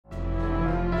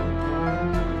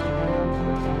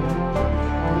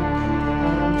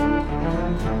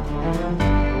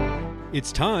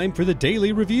It's time for the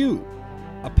Daily Review,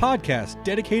 a podcast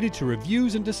dedicated to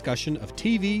reviews and discussion of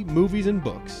TV, movies, and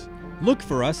books. Look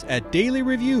for us at Daily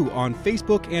Review on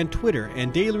Facebook and Twitter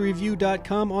and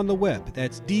dailyreview.com on the web.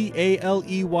 That's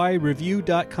DALEY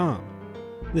review.com.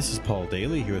 This is Paul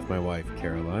Daly here with my wife,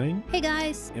 Caroline. Hey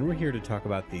guys. And we're here to talk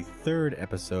about the third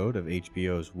episode of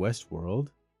HBO's Westworld.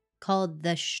 Called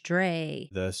The Stray.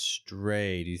 The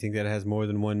Stray. Do you think that has more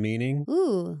than one meaning?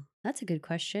 Ooh, that's a good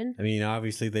question. I mean,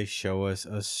 obviously they show us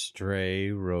a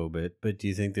stray robot, but do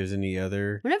you think there's any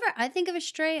other? Whenever I think of a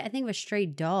stray, I think of a stray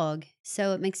dog.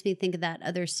 So it makes me think of that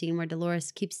other scene where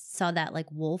Dolores saw that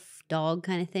like wolf dog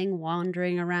kind of thing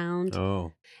wandering around.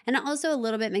 Oh. And it also a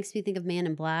little bit makes me think of Man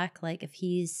in Black, like if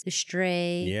he's the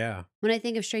stray. Yeah. When I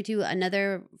think of stray too,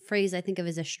 another phrase I think of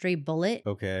is a stray bullet.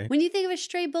 Okay. When you think of a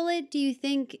stray bullet, do you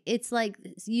think it's like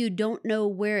you don't know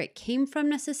where it came from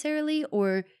necessarily,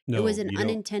 or it was an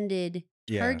unintended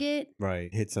target?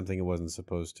 Right. Hit something it wasn't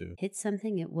supposed to. Hit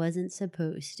something it wasn't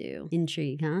supposed to.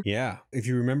 Intrigue, huh? Yeah. If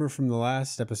you remember from the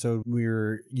last episode, we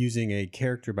were using a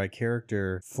character by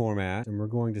character format, and we're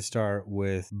going to start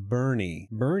with Bernie.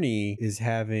 Bernie is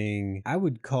having, I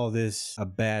would call this a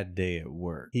bad day at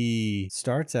work. He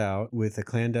starts out with a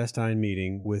clandestine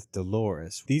meeting with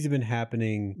Dolores. These have been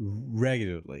happening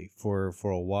regularly for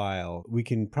a while. We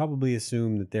can probably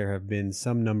assume that there have been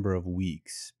some number of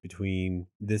weeks between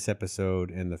this episode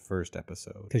and the first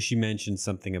episode, because she mentioned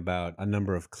something about a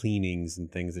number of cleanings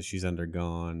and things that she's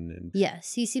undergone. And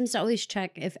yes, he seems to always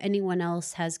check if anyone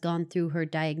else has gone through her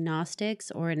diagnostics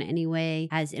or in any way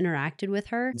has interacted with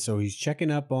her. So he's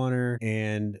checking up on her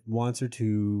and wants her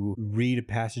to read a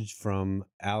passage from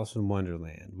Alice in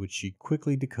Wonderland, which she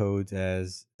quickly decodes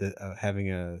as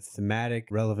having a thematic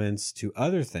relevance to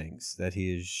other things that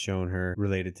he has shown her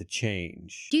related to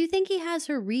change. Do you think he has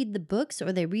her read the books,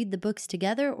 or they read the books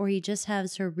together, or he just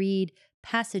has her read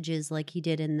passages like he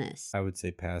did in this? I would say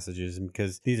passages,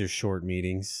 because these are short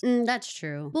meetings. That's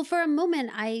true. Well, for a moment,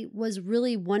 I was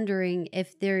really wondering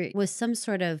if there was some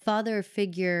sort of father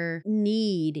figure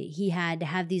need he had to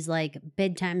have these like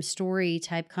bedtime story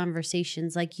type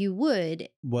conversations like you would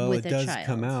with a child. Well, it does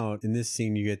come out in this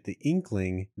scene. You get the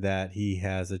inkling that he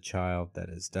has a child that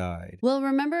has died. Well,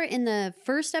 remember in the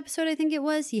first episode, I think it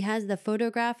was, he has the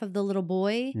photograph of the little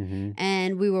boy,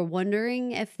 and we were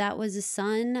wondering if that was a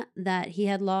son that he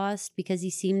had lost because he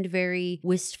seemed very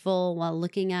wistful while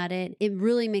looking at it. It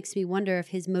really makes me wonder if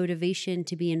his motivation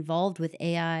to be involved with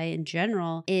AI in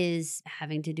general is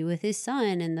having to do with his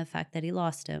son and the fact that he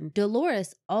lost him.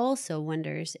 Dolores also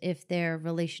wonders if their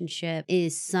relationship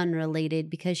is son related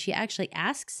because she actually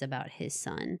asks about his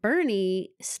son. Bernie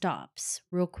stops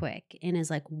real quick and is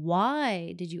like,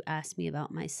 "Why did you ask me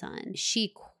about my son?"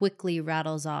 She quickly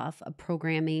rattles off a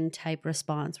programming type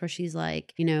response where she's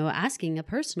like, asking a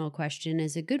personal question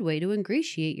is a good way to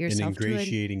ingratiate yourself an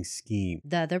ingratiating scheme.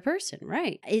 The other person,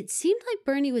 right? It seemed like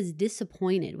Bernie was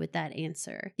disappointed with that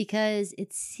answer because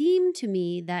it seemed to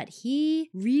me that he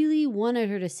really wanted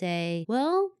her to say,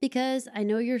 well, because I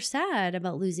know you're sad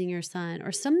about losing your son,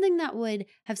 or something that would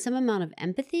have some amount of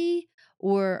empathy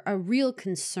or a real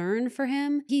concern for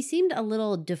him. He seemed a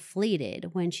little deflated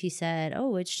when she said,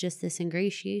 oh, it's just this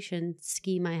ingratiation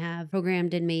scheme I have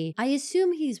programmed in me. I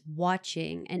assume he's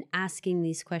watching and asking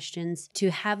these questions to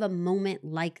have a moment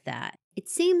like that. It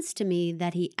seems to me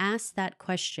that he asked that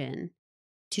question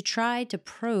to try to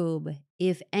probe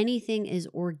if anything is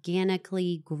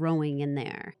organically growing in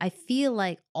there. I feel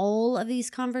like all of these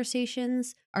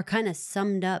conversations are kind of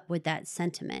summed up with that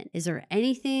sentiment. Is there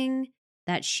anything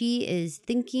that she is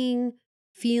thinking,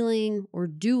 feeling, or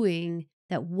doing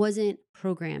that wasn't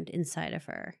programmed inside of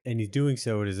her? And he's doing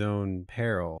so at his own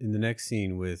peril. In the next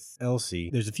scene with Elsie,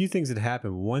 there's a few things that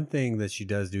happen. One thing that she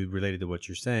does do related to what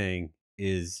you're saying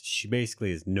is she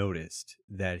basically has noticed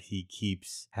that he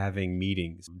keeps having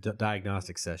meetings,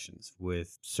 diagnostic sessions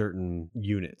with certain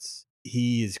units.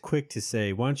 He is quick to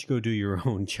say, why don't you go do your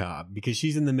own job? Because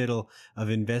she's in the middle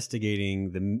of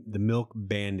investigating the milk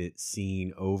bandit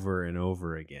scene over and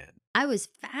over again. I was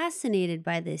fascinated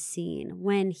by this scene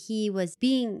when he was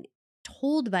being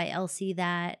told by Elsie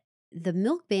that the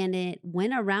milk bandit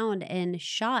went around and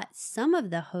shot some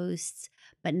of the hosts,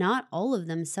 but not all of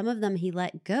them. Some of them he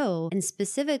let go. And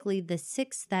specifically, the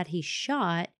 6 that he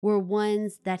shot were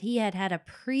ones that he had had a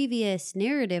previous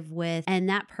narrative with, and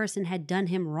that person had done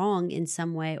him wrong in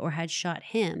some way or had shot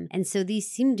him. And so these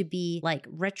seem to be like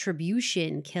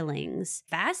retribution killings.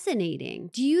 Fascinating.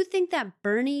 Do you think that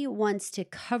Bernie wants to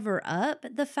cover up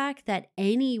the fact that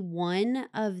any one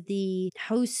of the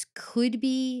hosts could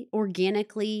be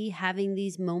organically having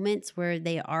these moments where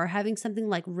they are having something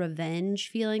like revenge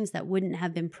feelings that wouldn't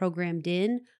have been programmed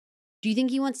in? Do you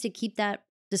think he wants to keep that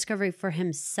discovery for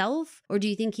himself? Or do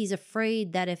you think he's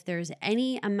afraid that if there's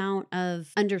any amount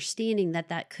of understanding that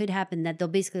that could happen, that they'll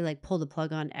basically like pull the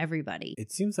plug on everybody?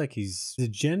 It seems like his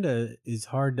agenda is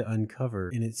hard to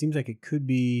uncover, and it seems like it could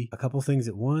be a couple things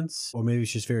at once, or maybe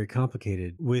it's just very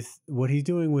complicated. With what he's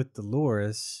doing with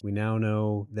Dolores, we now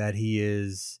know that he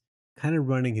is kind of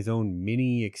running his own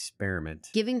mini experiment.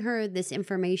 Giving her this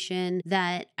information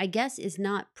that I guess is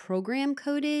not program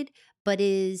coded, but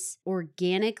is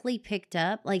organically picked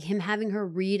up, like him having her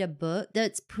read a book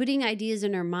that's putting ideas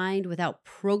in her mind without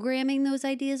programming those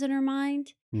ideas in her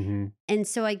mind. Mm-hmm. And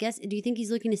so I guess, do you think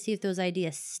he's looking to see if those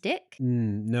ideas stick?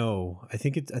 No, I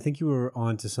think you were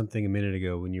onto something a minute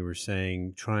ago when you were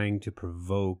saying trying to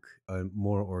provoke a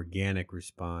more organic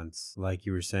response, like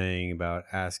you were saying about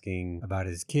asking about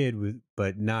his kid,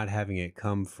 but not having it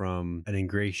come from an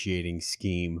ingratiating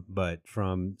scheme, but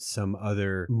from some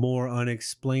other more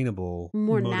unexplainable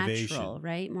More motivation. natural,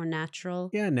 right? More natural.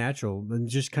 Yeah, natural, and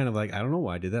just kind of like, I don't know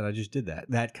why I did that. I just did that.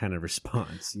 That kind of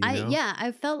response. You know?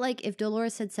 I felt like if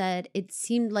Dolores had said, it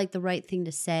seemed like the right thing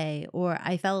to say, or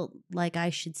I felt like I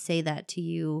should say that to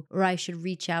you, or I should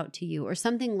reach out to you, or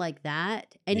something like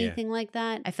that, anything like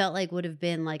that, I felt like would have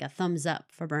been like a thumbs up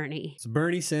for Bernie. So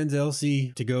Bernie sends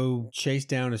Elsie to go chase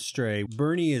down a stray.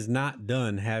 Bernie is not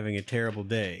done having a terrible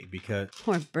day because...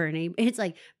 Poor Bernie. It's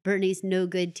like Bernie's no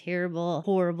good, terrible,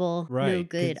 horrible, no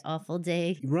good, awful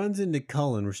day. He runs into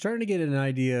Cullen. We're starting to get an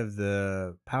idea of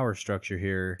the power structure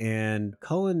here, and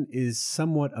Cullen is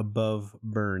somewhat above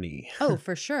Bernie. Oh,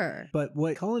 for sure. But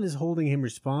what Cullen is holding him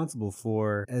responsible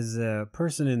for, as a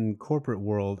person in corporate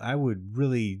world, I would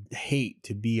really hate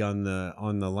to be on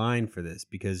the line for this,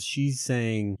 because she's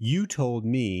saying, you told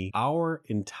me our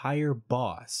entire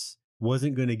boss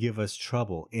wasn't going to give us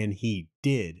trouble, and he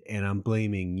did, and I'm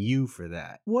blaming you for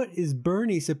that. What is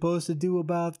Bernie supposed to do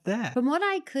about that? From what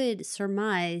I could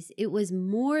surmise, it was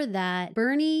more that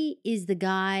Bernie is the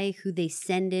guy who they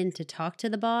send in to talk to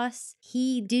the boss.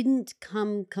 He didn't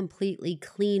come completely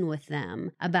clean with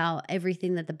them about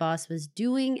everything that the boss was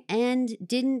doing, and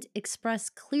didn't express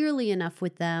clearly enough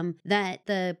with them that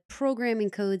the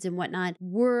programming codes and whatnot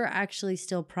were actually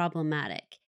still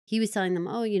problematic. He was telling them,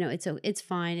 oh, it's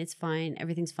fine,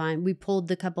 everything's fine. We pulled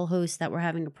the couple hosts that were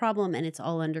having a problem and it's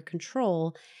all under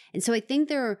control. And so I think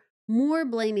they're more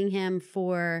blaming him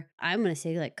for, I'm going to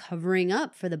say, like covering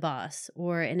up for the boss,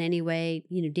 or in any way,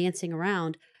 dancing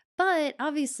around. But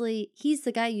obviously, he's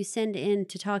the guy you send in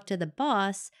to talk to the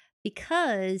boss,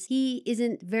 because he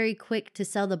isn't very quick to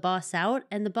sell the boss out,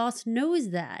 and the boss knows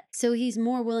that. So he's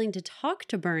more willing to talk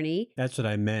to Bernie. That's what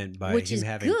I meant by him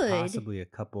having possibly a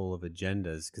couple of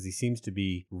agendas, because he seems to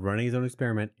be running his own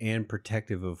experiment and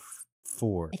protective of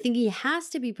Ford. I think he has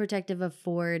to be protective of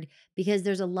Ford, because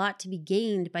there's a lot to be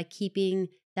gained by keeping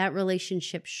that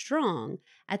relationship strong.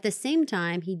 At the same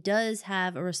time, he does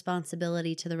have a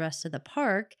responsibility to the rest of the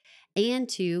park and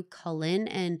to Cullen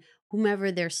and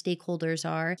whomever their stakeholders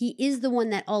are. He is the one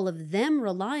that all of them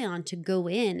rely on to go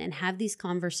in and have these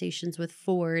conversations with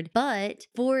Ford. But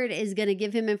Ford is going to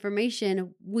give him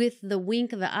information with the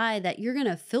wink of an eye that you're going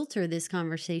to filter this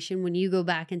conversation when you go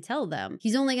back and tell them.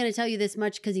 He's only going to tell you this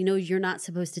much because he knows you're not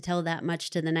supposed to tell that much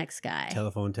to the next guy.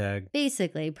 Telephone tag.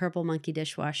 Basically, purple monkey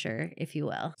dishwasher, if you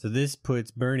will. So this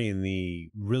puts Bernie in the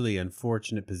really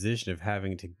unfortunate position of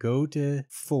having to go to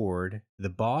Ford, the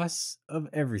boss of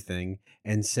everything,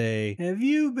 and say, have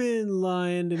you been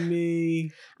lying to me?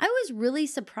 I was really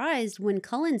surprised when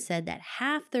Cullen said that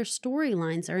half their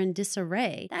storylines are in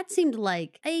disarray. That seemed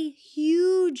like a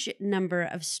huge number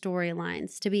of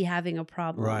storylines to be having a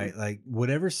problem. Right, like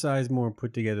whatever Sizemore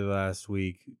put together last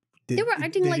week, they were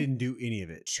acting like didn't do any of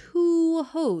it. Two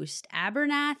hosts,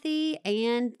 Abernathy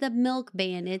and the Milk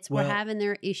Bandits, were having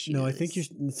their issues. No, I think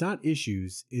it's not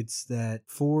issues. It's that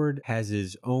Ford has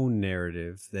his own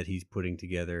narrative that he's putting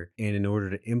together, and in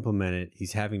order to implement it,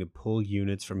 he's having to pull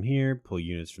units from here, pull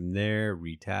units from there,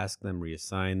 retask them,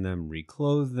 reassign them,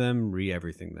 reclothe them,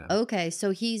 re-everything them. Okay,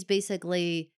 so he's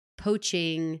basically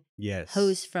poaching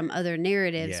hosts from other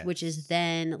narratives, which is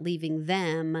then leaving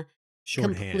them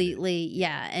completely,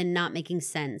 and not making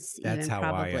sense. That's even how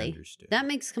probably. I understood. That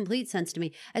makes complete sense to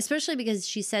me, especially because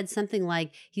she said something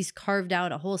like he's carved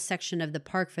out a whole section of the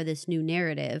park for this new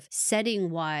narrative. Setting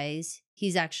wise,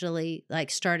 he's actually like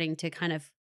starting to kind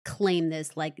of claim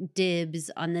this like dibs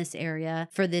on this area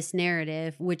for this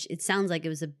narrative, which it sounds like it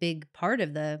was a big part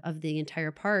of the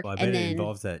entire park. Well, I bet it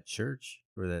involves that church.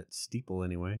 or that steeple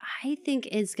anyway. I think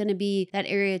it's going to be that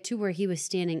area too where he was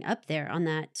standing up there on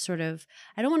that sort of,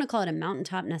 I don't want to call it a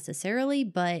mountaintop necessarily,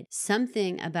 but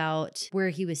something about where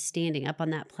he was standing up on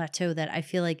that plateau that I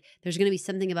feel like there's going to be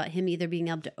something about him either being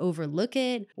able to overlook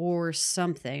it or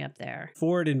something up there.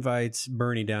 Ford invites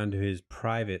Bernie down to his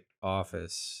private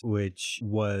office, which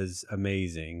was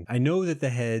amazing. I know that the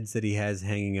heads that he has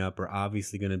hanging up are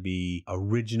obviously going to be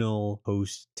original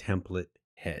host template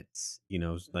heads,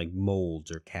 like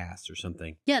molds or casts or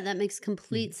something. Yeah, that makes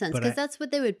complete sense, because that's what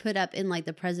they would put up in like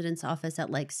the president's office at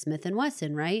like Smith &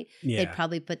 Wesson, right? Yeah. They'd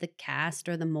probably put the cast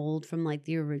or the mold from like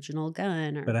the original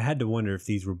gun. But I had to wonder if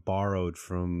these were borrowed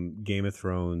from Game of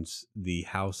Thrones, The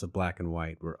House of Black and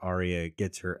White, where Arya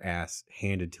gets her ass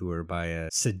handed to her by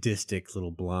a sadistic little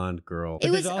blonde girl.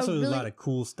 But there's also a lot of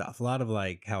cool stuff. A lot of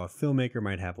like how a filmmaker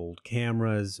might have old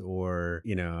cameras, or,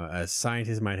 a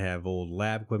scientist might have old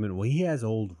lab equipment. Well, he has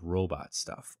old robot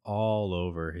stuff all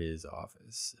over his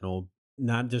office. An old,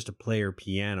 not just a player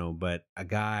piano, but a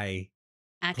guy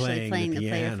actually playing the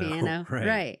player piano.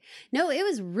 Right. No, it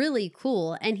was really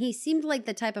cool. And he seemed like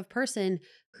the type of person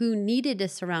who needed to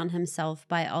surround himself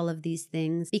by all of these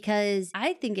things, because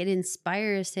I think it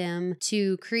inspires him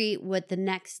to create what the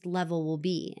next level will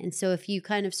be. And so if you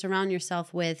kind of surround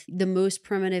yourself with the most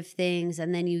primitive things,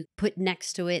 and then you put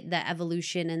next to it the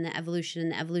evolution and the evolution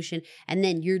and the evolution, and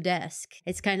then your desk,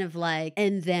 it's kind of like,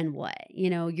 and then what?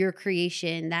 Your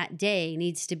creation that day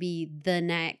needs to be the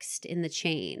next in the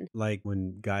chain. Like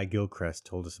when Guy Gilchrist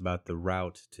told us about the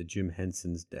route to Jim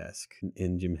Henson's desk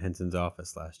in Jim Henson's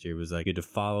office last year. It was like you had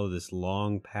to follow this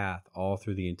long path all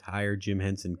through the entire Jim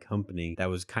Henson company that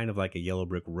was kind of like a yellow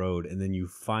brick road, and then you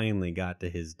finally got to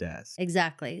his desk.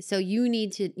 Exactly. So you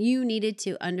needed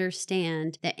to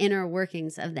understand the inner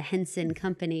workings of the Henson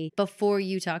company before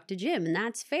you talk to Jim, and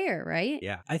that's fair, right?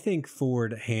 Yeah. I think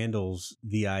Ford handles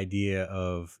the idea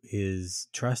of his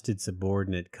trusted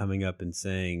subordinate coming up and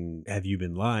saying, "Have you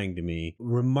been lying to me?"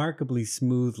 remarkably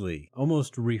smoothly,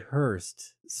 almost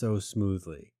rehearsed so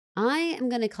smoothly. I am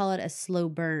going to call it a slow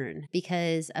burn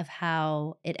because of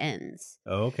how it ends.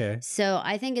 Oh, okay. So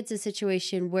I think it's a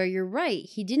situation where you're right.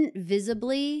 He didn't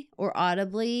visibly or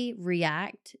audibly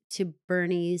react to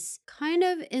Bernie's kind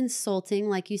of insulting,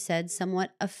 like you said,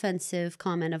 somewhat offensive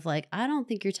comment of like, I don't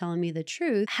think you're telling me the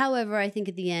truth. However, I think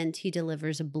at the end, he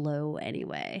delivers a blow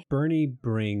anyway. Bernie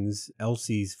brings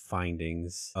Elsie's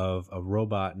findings of a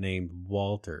robot named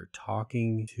Walter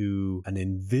talking to an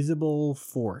invisible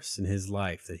force in his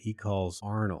life that he calls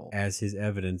Arnold as his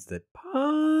evidence that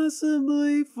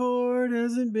possibly Ford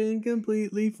hasn't been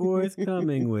completely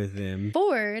forthcoming with him.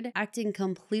 Ford, acting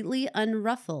completely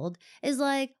unruffled, is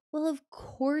like, well, of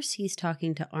course he's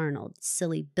talking to Arnold,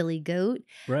 silly Billy Goat.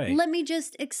 Right. Let me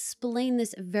just explain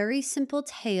this very simple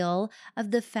tale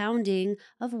of the founding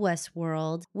of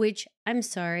Westworld, which, I'm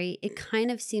sorry, it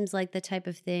kind of seems like the type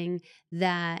of thing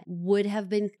that would have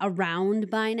been around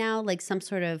by now, like some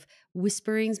sort of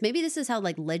whisperings. Maybe this is how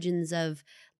like legends of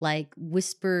like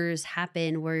whispers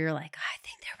happen, where you're like, I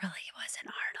think there really was an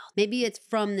Arnold. Maybe it's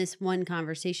from this one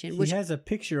conversation. He has a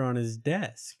picture on his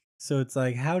desk. So it's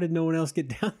like, how did no one else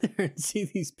get down there and see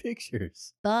these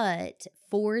pictures? But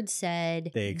Ford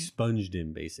said they expunged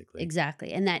him, basically.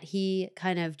 Exactly. And that he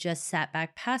kind of just sat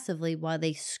back passively while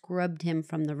they scrubbed him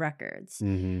from the records.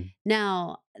 Mm-hmm.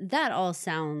 Now, that all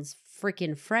sounds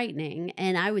freaking frightening.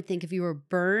 And I would think if you were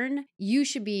Byrne, you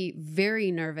should be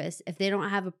very nervous if they don't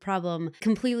have a problem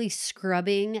completely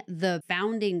scrubbing the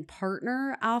founding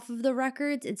partner off of the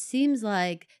records. It seems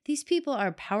like these people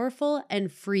are powerful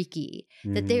and freaky,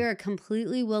 that they are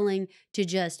completely willing to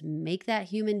just make that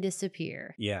human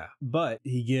disappear. Yeah. But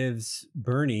he gives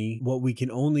Bernie what we can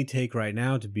only take right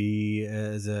now to be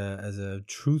as a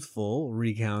truthful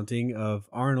recounting of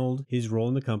Arnold, his role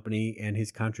in the company, and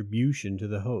his contribution to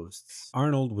the hosts.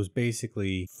 Arnold was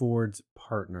basically Ford's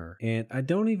partner. And I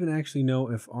don't even actually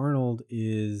know if Arnold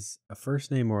is a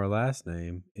first name or a last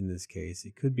name in this case.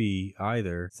 It could be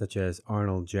either, such as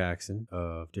Arnold Jackson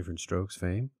of Different Strokes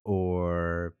fame,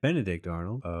 or Benedict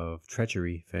Arnold of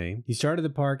Treachery fame. He started the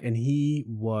park, and he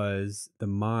was the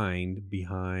mind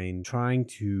behind trying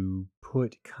to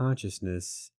put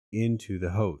consciousness into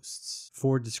the hosts.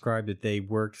 Ford described that they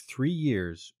worked 3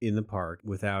 years in the park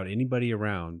without anybody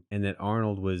around, and that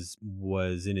Arnold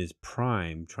was in his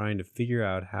prime trying to figure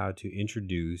out how to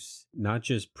introduce not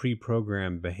just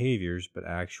pre-programmed behaviors, but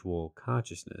actual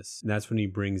consciousness. And that's when he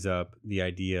brings up the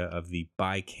idea of the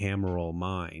bicameral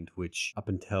mind, which up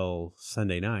until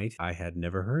Sunday night, I had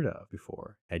never heard of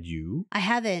before. Had you? I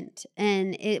haven't.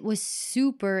 And it was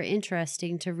super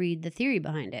interesting to read the theory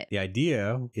behind it. The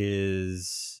idea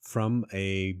is from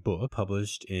a book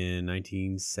published in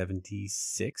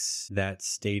 1976 that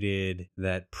stated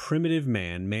that primitive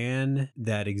man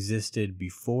that existed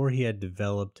before he had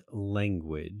developed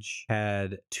language,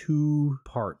 had two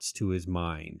parts to his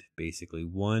mind, basically.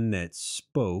 One that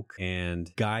spoke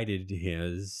and guided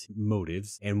his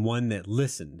motives, and one that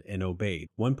listened and obeyed.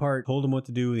 One part told him what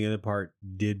to do, the other part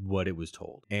did what it was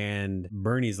told. And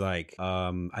Bernie's like,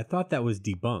 I thought that was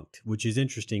debunked, which is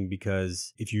interesting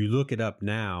because if you look it up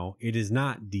now, it is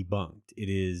not debunked. It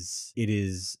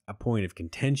is a point of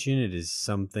contention. It is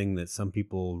something that some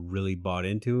people really bought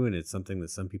into, and it's something that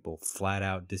some people flat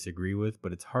out disagree with,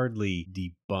 but it's hardly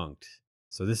debunked.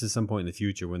 So this is some point in the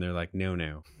future when they're like,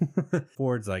 no.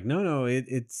 Ford's like, no,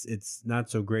 it's not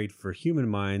so great for human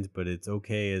minds, but it's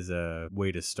okay as a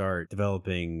way to start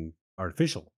developing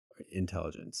artificial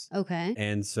intelligence. Okay.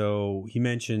 And so he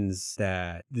mentions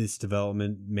that this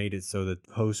development made it so that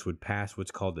hosts would pass what's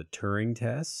called the Turing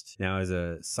test. Now, as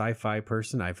a sci-fi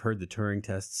person, I've heard the Turing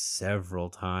test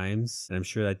several times, and I'm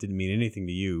sure that didn't mean anything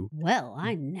to you. Well,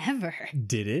 I never.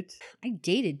 Did it? I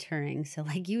dated Turing, so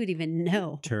like you would even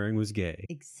know. Turing was gay.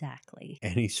 Exactly.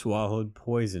 And he swallowed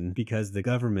poison because the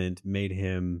government made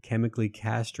him chemically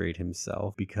castrate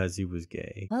himself because he was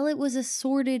gay. Well, it was a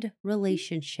sordid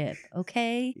relationship,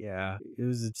 okay? Yeah, it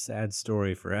was a sad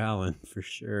story for Alan, for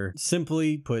sure.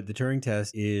 Simply put, the Turing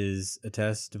test is a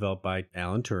test developed by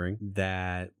Alan Turing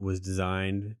that was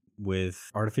designed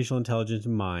with artificial intelligence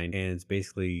in mind. And it's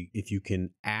basically, if you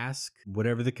can ask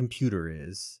whatever the computer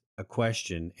is a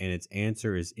question and its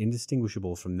answer is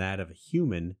indistinguishable from that of a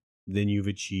human, then you've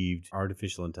achieved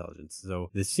artificial intelligence. So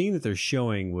the scene that they're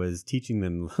showing was teaching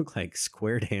them to look like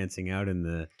square dancing out in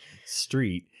the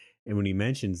street. And when he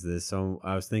mentions this, so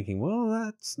I was thinking, well,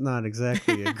 that's not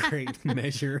exactly a great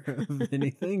measure of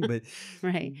anything, but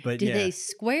right. But do yeah. they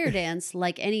square dance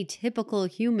like any typical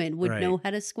human would Right. know how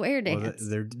to square Well, dance?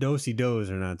 their do-si-dos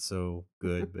are not so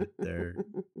good, but they're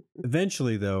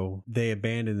eventually, though, they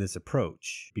abandoned this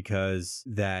approach because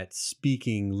that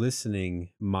speaking,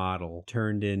 listening model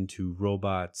turned into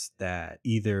robots that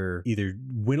either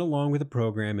went along with the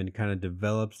program and kind of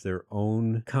developed their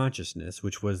own consciousness,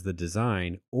 which was the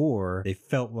design, or they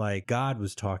felt like God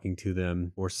was talking to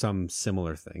them or some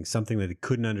similar thing, something that they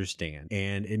couldn't understand,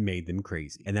 and it made them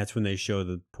crazy. And that's when they show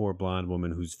the poor blonde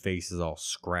woman whose face is all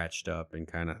scratched up and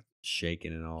kind of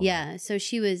shaken and all. Yeah, so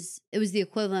it was the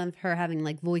equivalent of her having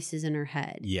like voices in her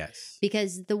head. Yes.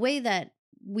 Because the way that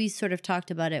we sort of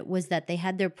talked about it was that they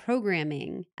had their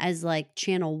programming as like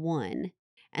channel 1,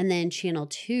 and then channel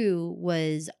 2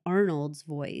 was Arnold's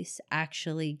voice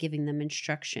actually giving them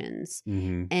instructions.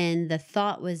 Mm-hmm. And the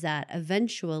thought was that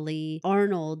eventually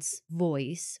Arnold's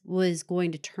voice was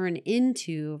going to turn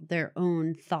into their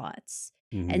own thoughts.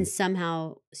 Mm-hmm. And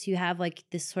somehow, so you have like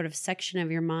this sort of section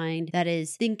of your mind that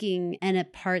is thinking and a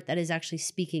part that is actually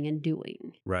speaking and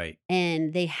doing. Right.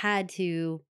 And they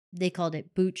called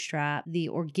it bootstrap, the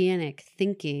organic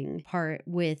thinking part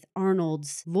with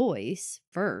Arnold's voice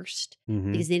first,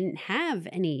 Mm-hmm. because they didn't have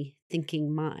any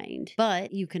thinking mind.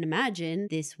 But you can imagine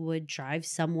this would drive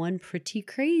someone pretty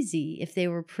crazy if they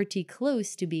were pretty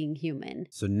close to being human.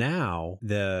 So now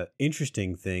the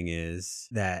interesting thing is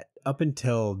that up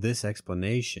until this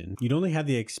explanation, you'd only have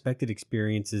the expected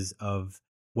experiences of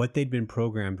what they'd been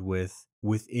programmed with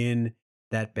within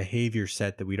that behavior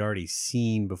set that we'd already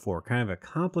seen before, kind of a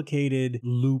complicated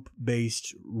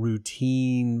loop-based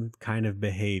routine kind of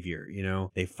behavior. You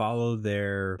know, they follow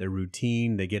their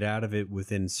routine, they get out of it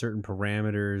within certain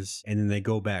parameters, and then they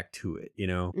go back to it, you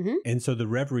know? Mm-hmm. And so the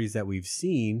reveries that we've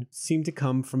seen seem to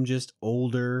come from just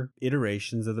older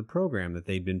iterations of the program that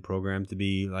they'd been programmed to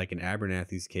be, like in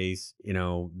Abernathy's case, you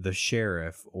know, the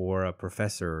sheriff or a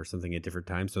professor or something at different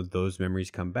times. So those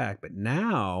memories come back. But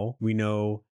now we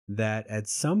know that at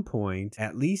some point,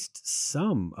 at least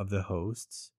some of the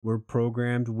hosts were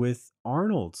programmed with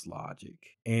Arnold's logic.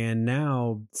 And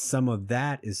now some of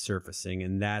that is surfacing,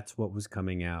 and that's what was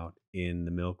coming out in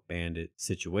the Milk Bandit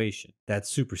situation. That's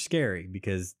super scary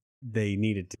because they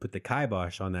needed to put the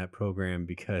kibosh on that program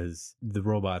because the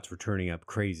robots were turning up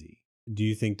crazy. Do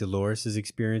you think Dolores is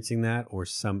experiencing that, or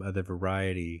some other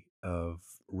variety of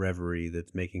reverie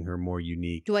that's making her more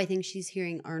unique? Do I think she's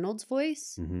hearing Arnold's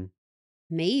voice? Mm-hmm.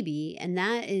 Maybe. And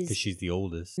that is Because she's the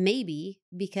oldest. maybe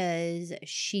because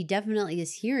she definitely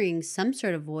is hearing some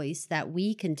sort of voice that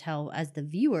we can tell as the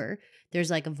viewer. There's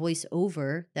like a voice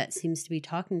over that seems to be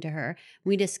talking to her.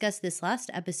 We discussed this last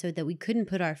episode that we couldn't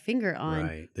put our finger on.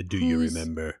 Right. The do you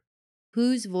remember?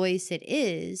 Whose voice it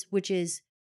is, which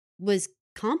was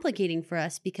complicating for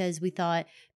us because we thought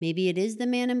maybe it is the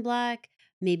man in black,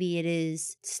 Maybe it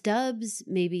is Stubbs.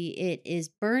 Maybe it is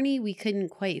Bernie. We couldn't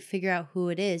quite figure out who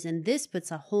it is. And this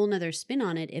puts a whole nother spin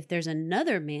on it. If there's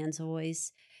another man's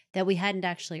voice that we hadn't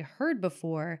actually heard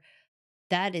before,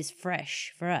 that is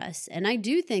fresh for us. And I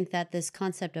do think that this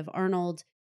concept of Arnold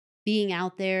being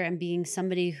out there and being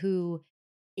somebody who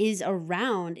is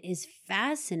around is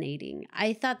fascinating.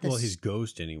 I thought this. Well, his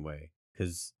ghost anyway,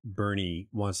 because Bernie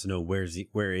wants to know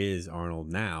where is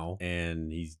Arnold now,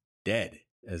 and he's dead,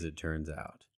 as it turns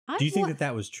out. Do you think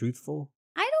that was truthful?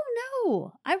 I don't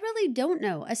know. I really don't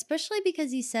know, especially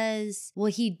because he says,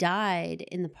 well, he died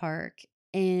in the park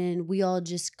and we all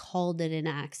just called it an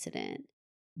accident.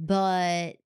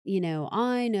 But,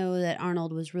 I know that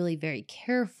Arnold was really very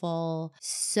careful.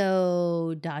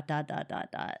 So ...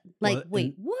 Like,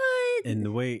 wait, what? And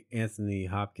the way Anthony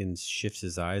Hopkins shifts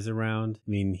his eyes around, I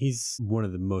mean, he's one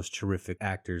of the most terrific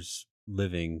actors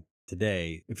living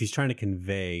today. If he's trying to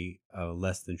convey a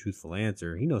less than truthful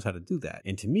answer, he knows how to do that.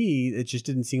 And to me, it just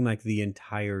didn't seem like the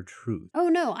entire truth. Oh,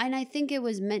 no. And I think it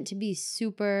was meant to be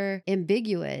super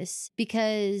ambiguous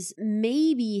because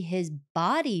maybe his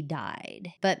body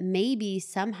died, but maybe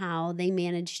somehow they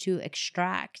managed to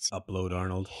extract Upload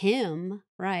Arnold. Him,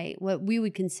 right? What we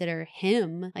would consider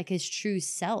him, like his true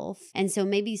self. And so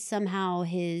maybe somehow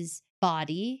his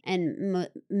body and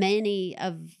many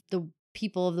of the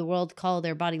people of the world call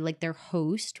their body like their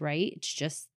host, right? It's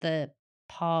just the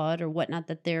pod or whatnot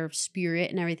that their spirit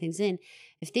and everything's in.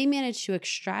 If they manage to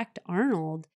extract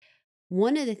Arnold,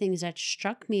 one of the things that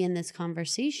struck me in this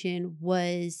conversation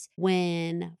was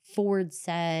when Ford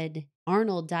said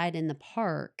Arnold died in the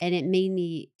park, and it made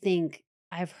me think,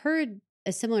 I've heard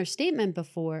a similar statement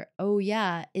before. Oh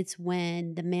yeah, it's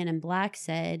when the man in black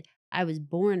said, I was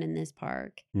born in this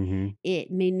park. Mm-hmm.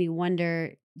 It made me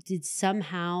wonder, did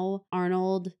somehow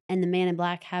Arnold and the man in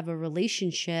black have a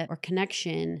relationship or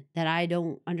connection that I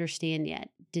don't understand yet?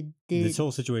 Did this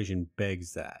whole situation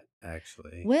begs that,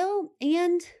 actually. Well,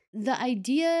 and the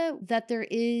idea that there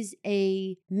is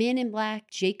a man in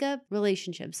black Jacob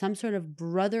relationship, some sort of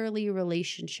brotherly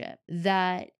relationship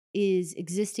that is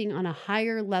existing on a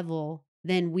higher level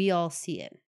than we all see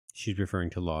it. She's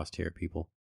referring to Lost here, people.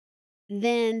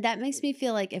 Then that makes me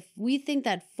feel like if we think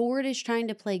that Ford is trying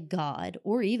to play God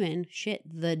or even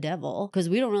the devil, because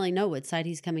we don't really know what side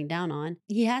he's coming down on,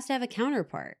 he has to have a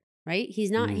counterpart, right? He's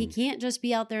not, he can't just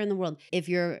be out there in the world. If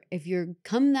you're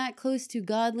come that close to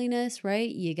godliness, right,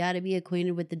 you got to be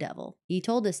acquainted with the devil. He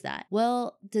told us that.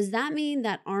 Well, does that mean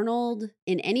that Arnold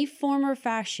in any form or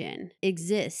fashion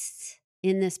exists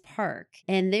in this park,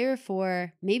 and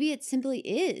therefore maybe it simply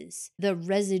is the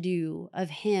residue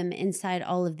of him inside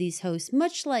all of these hosts?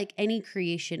 Much like any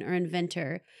creation or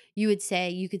inventor, you would say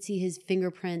you could see his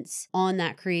fingerprints on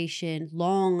that creation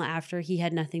long after he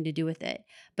had nothing to do with it,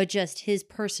 but just his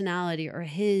personality or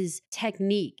his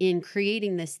technique in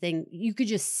creating this thing, you could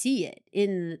just see it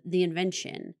in the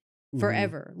invention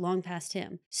forever, long past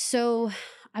him. So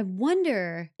I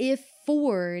wonder if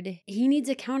Ford, he needs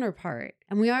a counterpart,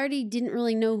 and we already didn't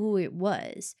really know who it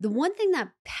was. The one thing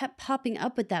that kept popping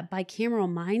up with that bicameral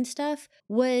mind stuff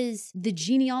was the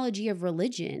genealogy of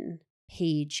religion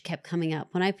page kept coming up.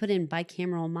 When I put in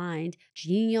bicameral mind,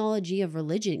 genealogy of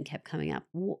religion kept coming up.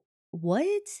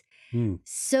 What?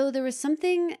 So there was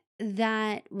something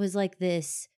that was like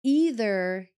this.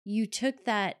 Either you took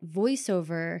that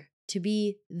voiceover to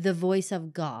be the voice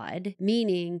of God,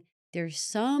 meaning there's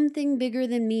something bigger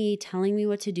than me telling me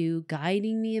what to do,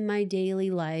 guiding me in my daily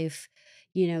life,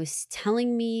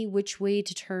 telling me which way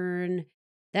to turn,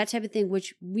 that type of thing,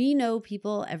 which we know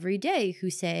people every day who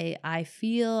say, I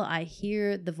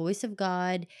hear the voice of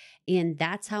God, and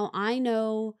that's how I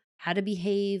know how to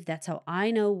behave. That's how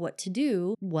I know what to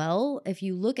do. Well, if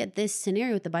you look at this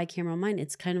scenario with the bicameral mind,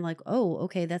 it's kind of like, oh,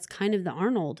 okay, that's kind of the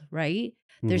Arnold, right?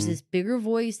 There's this bigger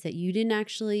voice that you didn't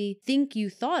actually think you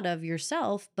thought of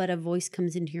yourself, but a voice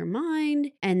comes into your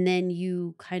mind, and then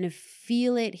you kind of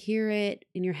feel it, hear it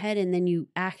in your head, and then you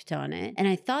act on it. And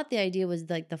I thought the idea was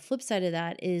like the flip side of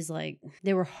that is like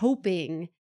they were hoping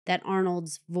that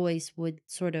Arnold's voice would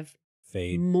sort of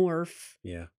fade, morph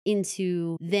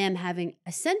into them having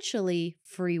essentially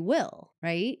free will,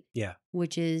 right? Yeah.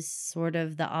 Which is sort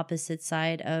of the opposite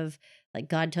side of like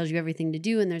God tells you everything to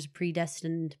do and there's a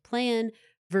predestined plan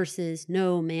versus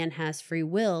no, man has free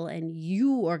will and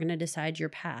you are going to decide your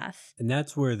path. And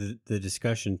that's where the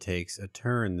discussion takes a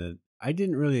turn that I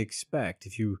didn't really expect.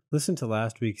 If you listened to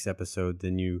last week's episode,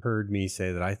 then you heard me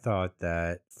say that I thought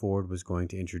that Ford was going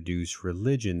to introduce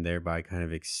religion, thereby kind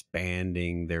of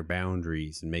expanding their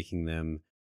boundaries and making them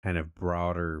kind of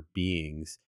broader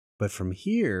beings. But from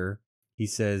here, he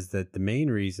says that the main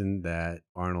reason that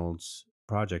Arnold's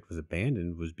project was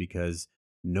abandoned was because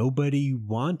nobody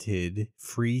wanted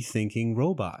free thinking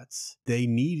robots.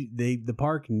 The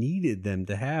park needed them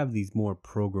to have these more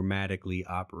programmatically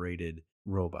operated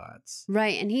robots.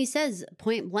 Right. And he says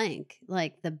point blank,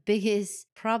 like the biggest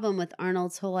problem with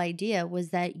Arnold's whole idea was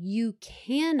that you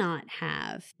cannot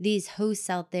have these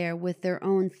hosts out there with their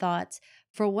own thoughts.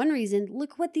 For one reason,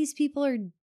 look what these people are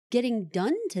getting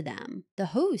done to them, the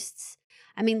hosts.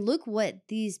 I mean, look what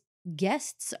these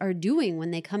guests are doing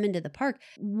when they come into the park.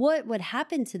 What would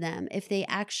happen to them if they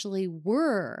actually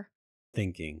were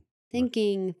thinking,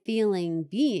 feeling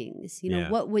beings? You know,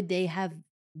 what would they have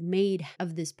made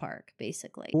of this park,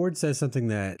 basically? Ford says something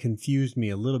that confused me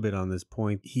a little bit on this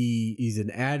point. He's an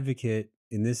advocate,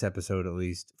 in this episode at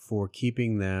least, for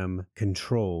keeping them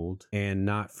controlled and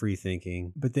not free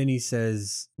thinking. But then he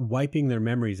says wiping their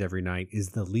memories every night is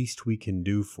the least we can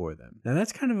do for them. Now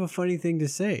that's kind of a funny thing to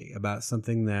say about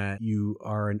something that you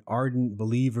are an ardent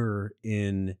believer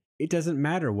in. It doesn't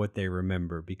matter what they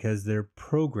remember because they're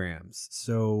programs.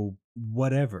 So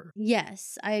whatever.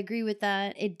 Yes, I agree with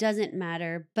that. It doesn't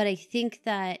matter. But I think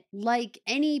that like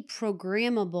any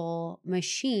programmable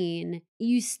machine,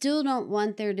 you still don't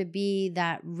want there to be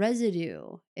that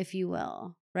residue, if you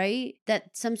will, right?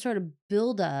 That some sort of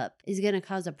buildup is going to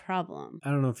cause a problem. I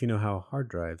don't know if you know how hard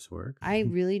drives work. I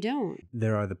really don't.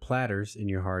 There are the platters in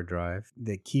your hard drive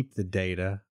that keep the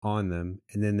data on them,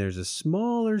 and then there's a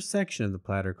smaller section of the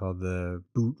platter called the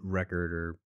boot record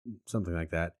or something like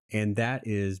that, and that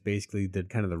is basically the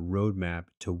kind of the roadmap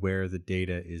to where the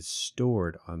data is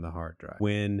stored on the hard drive.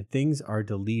 When things are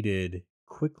deleted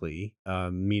quickly,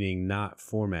 meaning not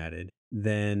formatted,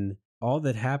 then all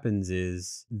that happens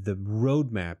is the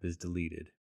roadmap is deleted,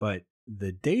 but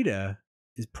the data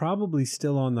is probably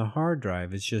still on the hard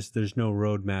drive. It's just there's no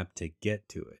roadmap to get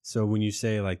to it. So when you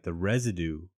say like the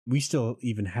residue, we still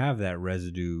even have that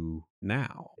residue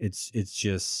now. It's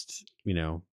just, you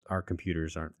know, our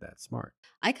computers aren't that smart.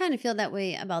 I kind of feel that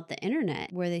way about the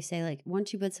internet, where they say like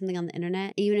once you put something on the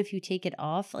internet, even if you take it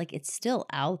off, like it's still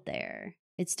out there.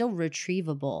 It's still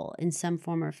retrievable in some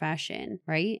form or fashion,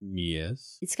 right?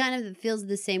 Yes. It's kind of feels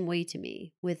the same way to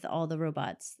me with all the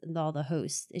robots and all the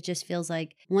hosts. It just feels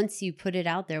like once you put it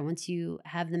out there, once you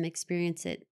have them experience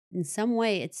it in some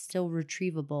way, it's still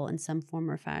retrievable in some form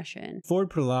or fashion.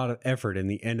 Ford put a lot of effort in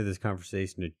the end of this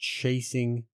conversation to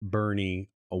chasing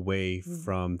Bernie away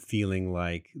from feeling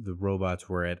like the robots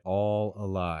were at all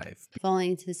alive.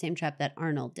 Falling into the same trap that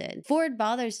Arnold did. Ford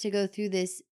bothers to go through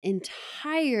this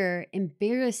entire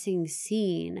embarrassing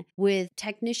scene with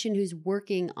technician who's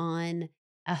working on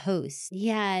a host. He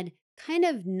had kind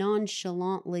of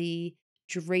nonchalantly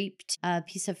draped a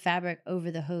piece of fabric over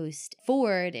the host.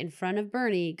 Ford, in front of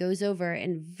Bernie, goes over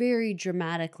and very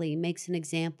dramatically makes an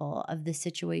example of the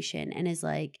situation and is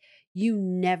like, you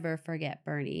never forget,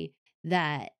 Bernie,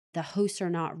 that the hosts are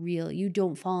not real. You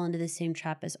don't fall into the same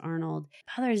trap as Arnold.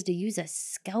 Bothers to use a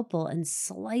scalpel and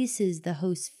slices the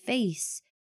host's face,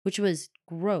 which was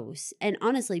gross. And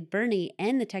honestly, Bernie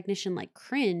and the technician like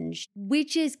cringed,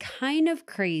 which is kind of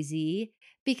crazy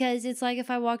because it's like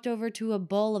if I walked over to a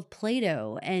bowl of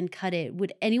Play-Doh and cut it,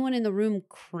 would anyone in the room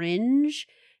cringe?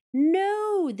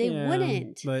 No, they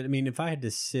wouldn't. But I mean, if I had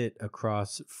to sit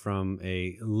across from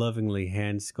a lovingly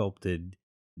hand sculpted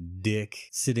dick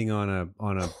sitting on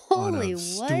a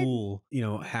stool, you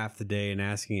know, half the day and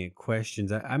asking it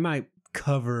questions, I might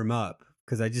cover him up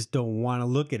because I just don't want to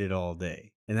look at it all day.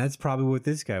 And that's probably what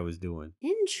this guy was doing.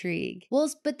 Intrigue.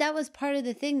 Well, but that was part of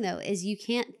the thing, though, is you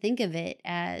can't think of it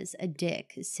as a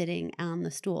dick sitting on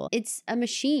the stool. It's a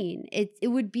machine. It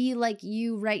would be like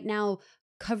you right now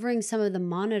covering some of the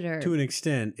monitor. To an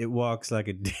extent, it walks like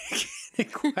a dick.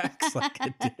 It quacks like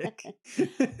a dick.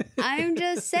 I'm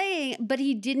just saying, but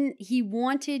he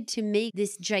wanted to make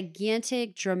this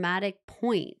gigantic, dramatic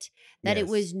point that it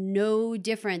was no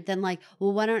different than like,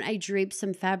 well, why don't I drape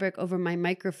some fabric over my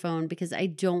microphone because I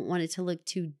don't want it to look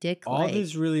too dick-like. All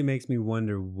this really makes me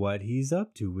wonder what he's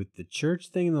up to with the church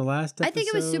thing in the last episode. I think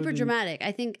it was super dramatic.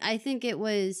 I think it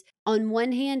was, on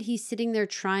one hand, he's sitting there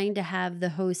trying to have the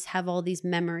hosts have all these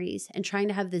memories and trying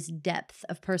to have this depth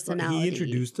of personality. He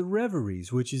introduced the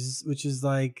reveries, which is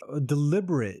like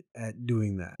deliberate at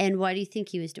doing that. And why do you think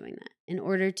he was doing that? In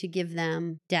order to give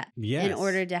them depth. Yes. In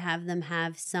order to have them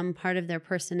have some part of their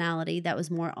personality that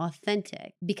was more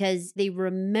authentic. Because they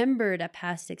remembered a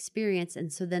past experience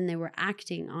and so then they were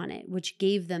acting on it, which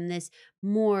gave them this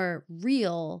more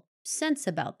real sense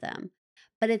about them.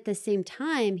 But at the same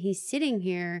time, he's sitting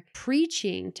here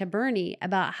preaching to Bernie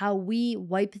about how we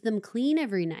wipe them clean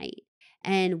every night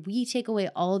and we take away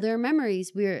all their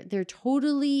memories. They're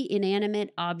totally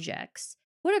inanimate objects.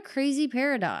 What a crazy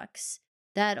paradox.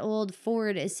 that old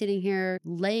Ford is sitting here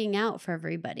laying out for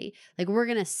everybody. Like, we're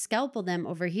going to scalpel them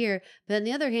over here. But on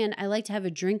the other hand, I like to have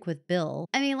a drink with Bill.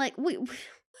 I mean, like, what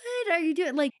are you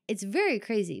doing? Like, it's very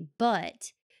crazy.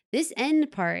 But this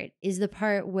end part is the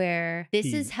part where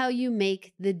this is how you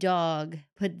make the dog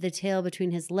put the tail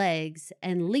between his legs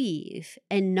and leave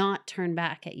and not turn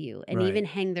back at you and even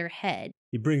hang their head.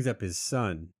 He brings up his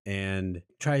son and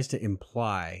tries to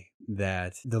imply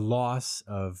that the loss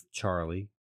of Charlie,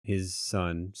 his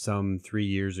son, some 3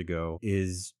 years ago,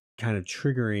 is kind of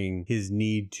triggering his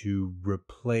need to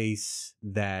replace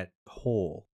that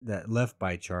hole that left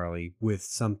by Charlie with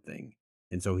something.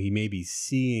 And so he may be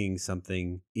seeing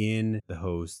something in the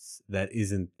hosts that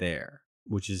isn't there,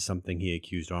 which is something he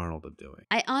accused Arnold of doing.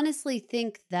 I honestly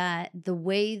think that the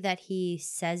way that he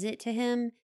says it to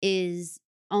him is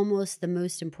almost the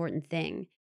most important thing,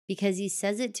 because he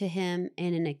says it to him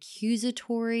in an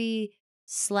accusatory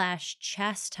 /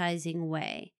 chastising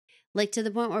way. Like, to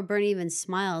the point where Bernie even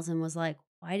smiles and was like,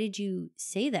 why did you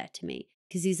say that to me?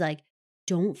 Because he's like,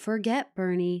 don't forget,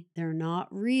 Bernie, they're not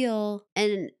real.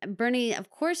 And Bernie, of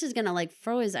course, is going to like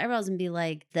furrow his eyebrows and be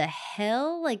like, the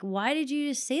hell? Like, why did you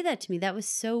just say that to me? That was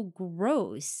so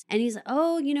gross. And he's like,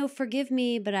 oh, forgive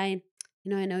me, but I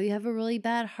know you have a really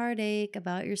bad heartache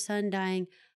about your son dying.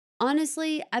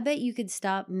 Honestly, I bet you could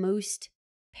stop most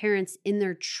parents in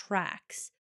their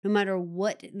tracks, no matter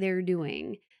what they're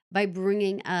doing, by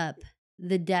bringing up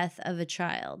the death of a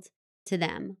child to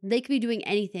them. They could be doing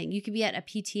anything. You could be at a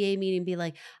PTA meeting and be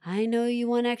like, I know you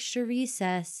want extra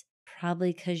recess,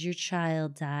 probably because your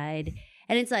child died.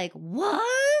 And it's like, what?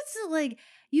 Like,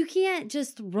 you can't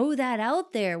just throw that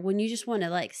out there when you just want to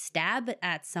like stab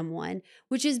at someone,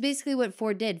 which is basically what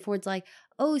Ford did. Ford's like,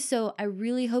 oh, so I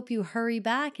really hope you hurry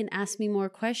back and ask me more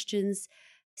questions,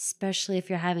 especially if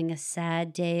you're having a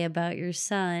sad day about your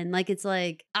son. Like, it's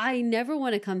like, I never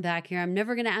want to come back here. I'm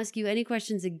never going to ask you any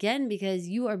questions again, because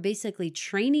you are basically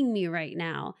training me right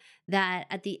now that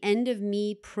at the end of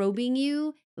me probing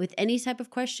you with any type of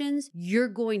questions, you're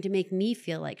going to make me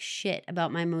feel like shit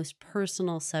about my most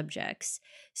personal subjects.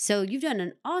 So you've done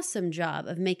an awesome job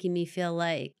of making me feel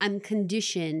like I'm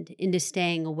conditioned into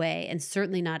staying away and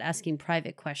certainly not asking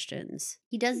private questions.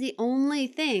 He does the only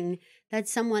thing that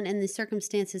someone in the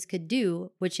circumstances could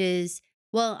do, which is,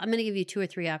 well, I'm going to give you 2 or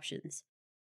 3 options.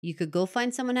 You could go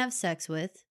find someone to have sex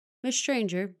with, a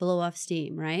stranger, blow off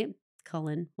steam, right?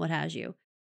 Cullen, what has you.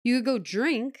 You could go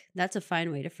drink. That's a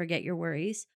fine way to forget your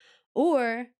worries.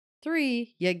 Or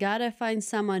 3, you gotta find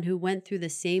someone who went through the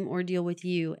same ordeal with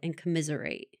you and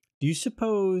commiserate. Do you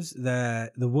suppose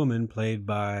that the woman played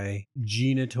by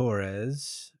Gina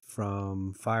Torres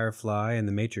from Firefly and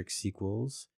the Matrix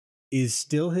sequels is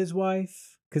still his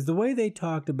wife? Because the way they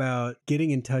talked about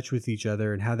getting in touch with each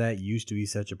other and how that used to be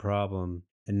such a problem,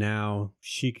 and now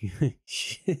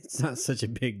it's not such a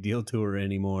big deal to her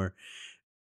anymore.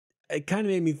 It kind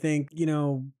of made me think,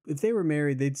 if they were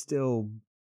married, they'd still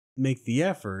make the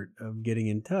effort of getting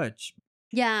in touch.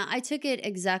 Yeah, I took it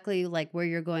exactly like where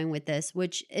you're going with this,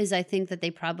 which is I think that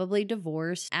they probably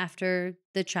divorced after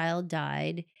the child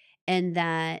died, and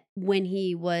that when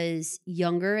he was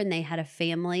younger and they had a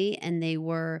family and they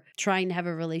were trying to have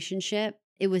a relationship,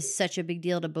 it was such a big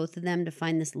deal to both of them to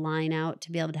find this line out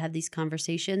to be able to have these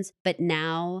conversations. But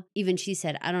now, even she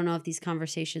said, I don't know if these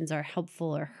conversations are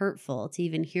helpful or hurtful to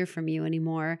even hear from you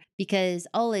anymore, because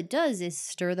all it does is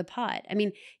stir the pot. I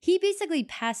mean, he basically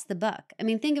passed the buck. I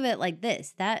mean, think of it like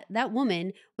this. That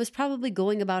woman was probably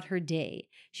going about her day.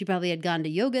 She probably had gone to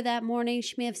yoga that morning.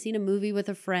 She may have seen a movie with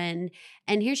a friend.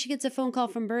 And here she gets a phone call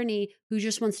from Bernie, who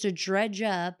just wants to dredge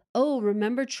up, oh,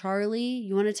 remember Charlie?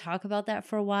 You want to talk about that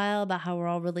for a while, about how we're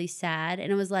all really sad?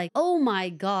 And it was like, oh my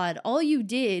God, all you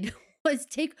did was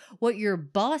take what your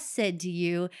boss said to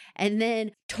you and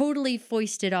then totally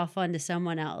foist it off onto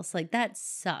someone else. Like, that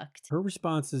sucked. Her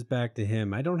responses back to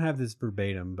him, I don't have this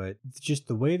verbatim, but just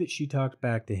the way that she talked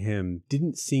back to him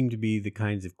didn't seem to be the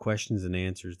kinds of questions and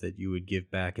answers that you would give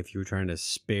back if you were trying to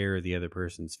spare the other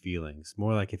person's feelings.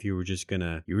 More like if you were just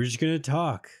gonna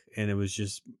talk, and it was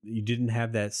just, you didn't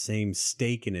have that same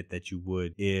stake in it that you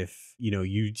would if,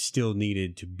 you still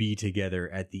needed to be together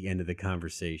at the end of the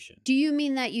conversation. Do you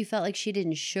mean that you felt like she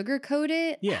didn't sugarcoat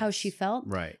it? Yes. How she felt?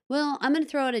 Right. Well, I'm going to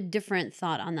throw out a different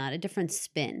thought on that, a different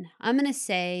spin. I'm going to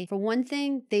say, for one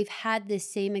thing, they've had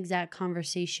this same exact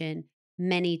conversation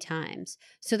many times.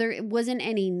 So there wasn't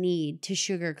any need to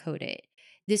sugarcoat it.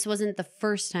 This wasn't the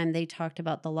first time they talked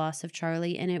about the loss of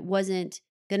Charlie, and it wasn't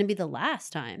going to be the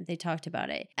last time they talked about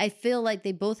it. I feel like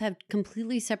they both have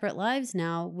completely separate lives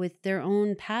now with their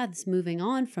own paths moving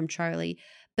on from Charlie.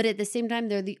 But at the same time,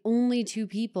 they're the only 2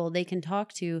 people they can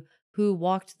talk to who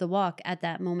walked the walk at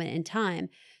that moment in time.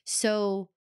 So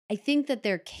I think that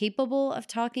they're capable of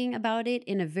talking about it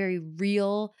in a very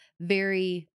real,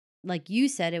 very, like you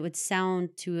said, it would sound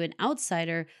to an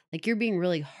outsider like you're being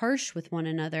really harsh with one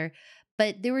another,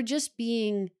 but they were just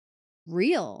being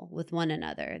real with one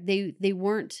another. They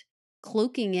weren't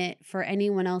cloaking it for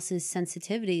anyone else's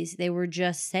sensitivities. They were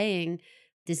just saying,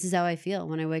 this is how I feel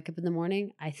when I wake up in the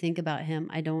morning. I think about him.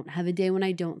 I don't have a day when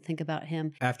I don't think about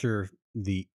him. After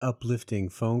the uplifting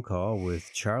phone call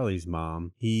with Charlie's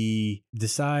mom, he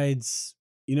decides,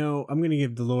 I'm going to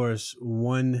give Dolores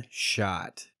one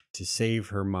shot to save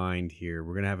her mind here.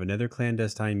 We're going to have another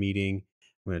clandestine meeting.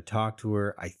 I'm going to talk to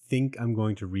her. I think I'm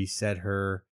going to reset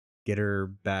her, get her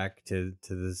back to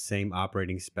the same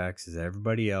operating specs as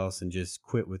everybody else, and just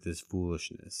quit with this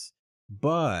foolishness.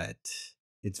 But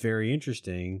it's very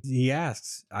interesting. He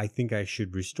asks, I think I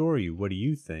should restore you. What do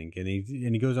you think? And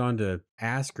he goes on to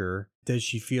ask her, does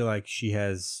she feel like she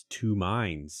has two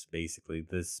minds, basically,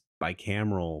 this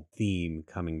bicameral theme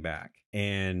coming back?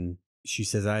 And she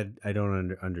says, I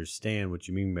don't understand what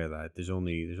you mean by that. There's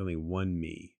only one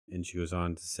me. And she goes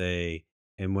on to say,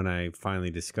 and when I finally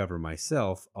discover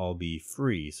myself, I'll be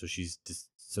free. So she's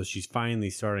finally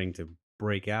starting to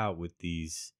break out with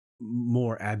these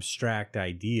more abstract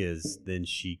ideas than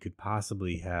she could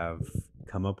possibly have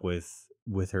come up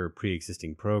with her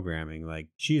pre-existing programming. Like,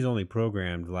 she's only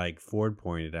programmed, like Ford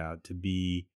pointed out, to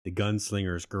be the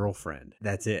gunslinger's girlfriend.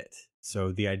 That's it.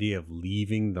 So the idea of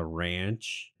leaving the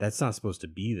ranch, that's not supposed to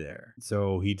be there.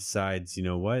 So he decides, you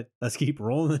know what? Let's keep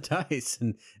rolling the dice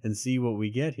and see what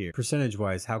we get here.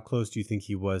 Percentage-wise, how close do you think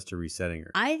he was to resetting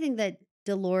her? I think that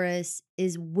Dolores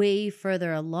is way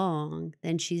further along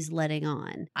than she's letting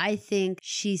on. I think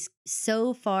she's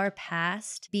so far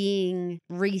past being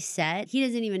reset. He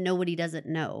doesn't even know what he doesn't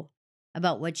know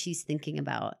about what she's thinking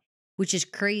about, which is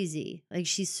crazy. Like,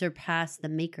 she's surpassed the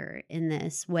maker in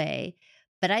this way.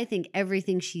 But I think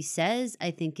everything she says,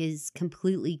 I think, is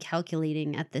completely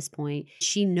calculating at this point.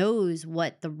 She knows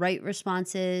what the right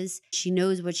response is. She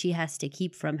knows what she has to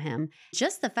keep from him.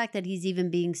 Just the fact that he's even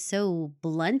being so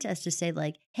blunt as to say,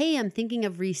 like, hey, I'm thinking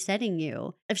of resetting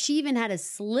you. If she even had a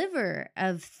sliver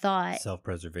of thought,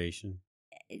 Self-preservation,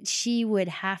 she would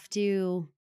have to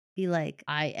be like,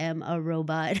 I am a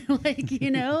robot. Like,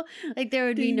 like there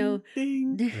would be no,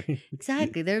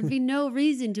 exactly. There would be no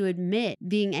reason to admit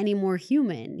being any more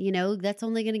human. That's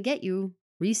only going to get you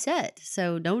reset.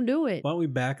 So don't do it. Why don't we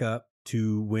back up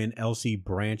to when Elsie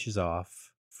branches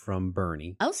off from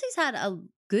Bernie? Elsie's had a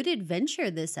good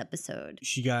adventure this episode.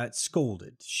 She got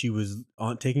scolded. She was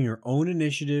taking her own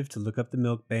initiative to look up the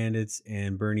milk bandits,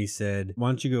 and Bernie said, why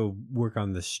don't you go work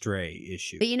on the stray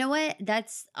issue? But you know what?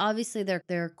 That's obviously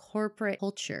their corporate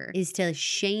culture, is to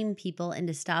shame people and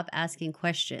to stop asking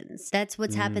questions. That's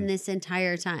what's happened this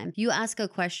entire time. You ask a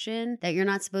question that you're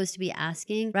not supposed to be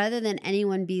asking, rather than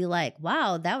anyone be like,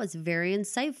 wow, that was very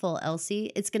insightful,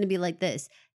 Elsie. It's going to be like this.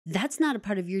 That's not a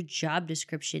part of your job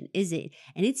description, is it?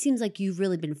 And it seems like you've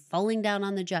really been falling down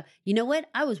on the job. You know what?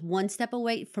 I was one step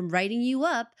away from writing you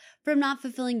up from not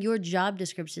fulfilling your job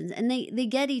descriptions. And they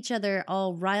get each other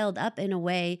all riled up in a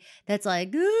way that's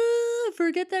like,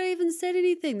 forget that I even said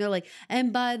anything. They're like,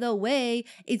 and by the way,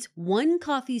 it's one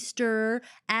coffee stirrer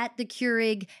at the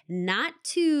Keurig, not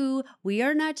two. We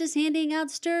are not just handing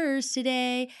out stirrers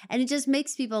today. And it just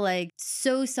makes people like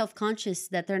so self-conscious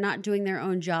that they're not doing their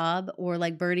own job, or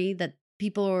like Bernie, that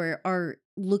people are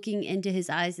looking into his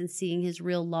eyes and seeing his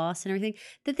real loss and everything,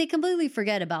 that they completely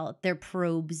forget about their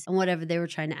probes and whatever they were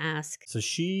trying to ask. So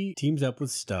she teams up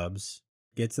with Stubbs,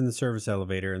 gets in the service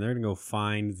elevator, and they're going to go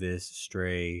find this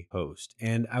stray host.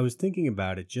 And I was thinking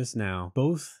about it just now.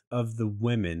 Both of the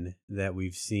women that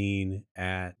we've seen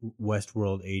at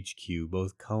Westworld HQ,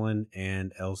 both Cullen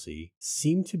and Elsie,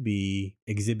 seem to be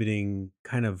exhibiting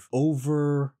kind of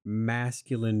over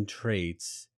masculine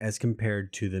traits as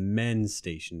compared to the men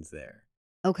stations there.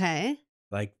 Okay.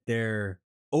 Like, they're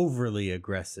overly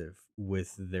aggressive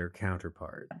with their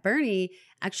counterpart. Bernie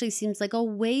actually seems like a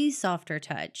way softer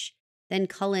touch than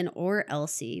Cullen or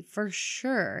Elsie, for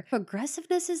sure.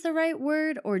 Aggressiveness is the right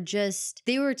word, or just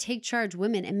they were take charge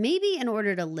women. And maybe in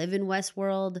order to live in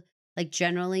Westworld, like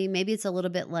generally, maybe it's a little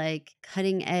bit like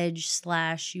cutting edge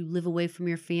 / you live away from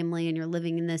your family and you're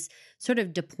living in this sort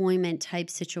of deployment type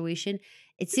situation.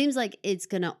 It seems like it's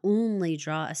going to only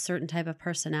draw a certain type of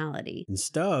personality. And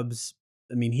Stubbs,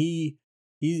 I mean, he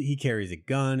carries a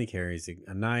gun, he carries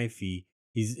a knife,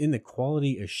 he's in the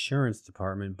quality assurance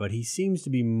department, but he seems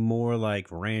to be more like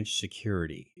ranch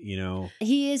security,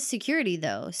 He is security,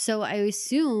 though. So I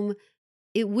assume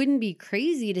it wouldn't be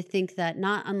crazy to think that,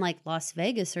 not unlike Las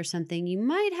Vegas or something, you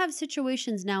might have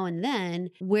situations now and then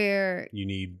where You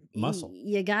need muscle.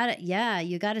 you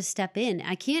gotta step in.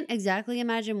 I can't exactly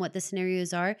imagine what the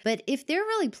scenarios are, but if they're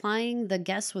really plying the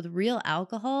guests with real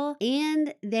alcohol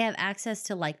and they have access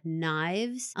to like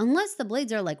knives, unless the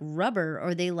blades are like rubber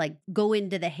or they like go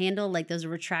into the handle like those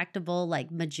retractable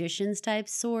like magicians type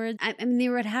swords, I mean,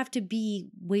 there would have to be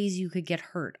ways you could get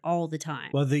hurt all the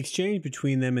time. Well, the exchange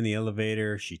between them in the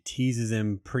elevator, she teases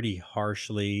him pretty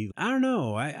harshly. I don't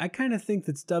know. I kind of think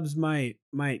that Stubbs might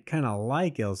kind of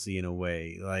like Elsie in a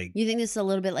way. Like, you think this is a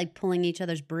little bit like pulling each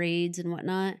other's braids and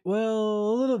whatnot?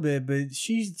 well, a little bit, but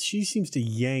she seems to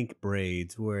yank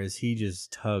braids, whereas he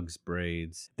just tugs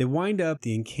braids. They wind up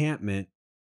the encampment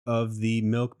of the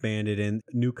Milk Bandit and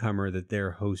newcomer that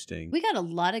they're hosting. We got a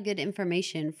lot of good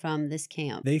information from this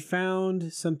camp. They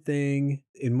found something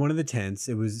in one of the tents.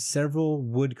 It was several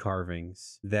wood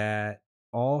carvings that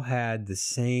all had the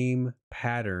same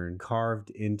pattern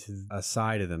carved into a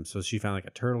side of them. So she found like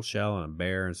a turtle shell and a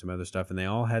bear and some other stuff, and they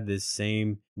all had this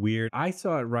same weird. I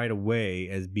saw it right away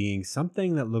as being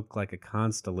something that looked like a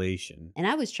constellation. And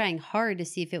I was trying hard to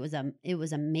see if it was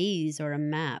a maze or a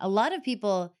map. A lot of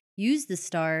people use the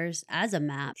stars as a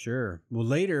map. Sure. Well,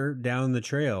 later down the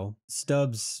trail,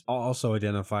 Stubbs also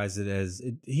identifies it as,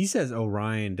 he says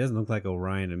Orion. Doesn't look like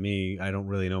Orion to me. I don't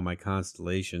really know my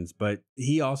constellations, but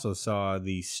he also saw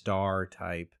the star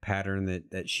type pattern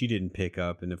that she didn't pick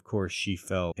up. And of course, she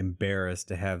felt embarrassed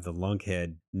to have the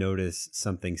lunkhead notice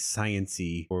something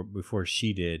science-y before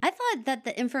she did. I thought that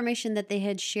the information that they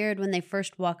had shared when they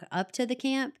first walk up to the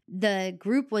camp, the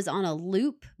group was on a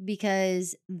loop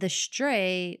because the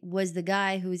stray was the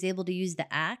guy who was able to use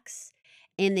the axe,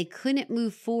 and they couldn't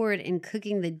move forward in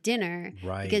cooking the dinner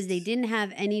because they didn't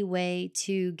have any way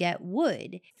to get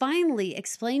wood. Finally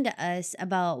explained to us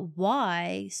about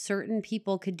why certain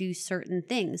people could do certain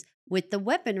things with the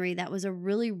weaponry. That was a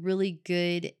really, really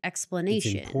good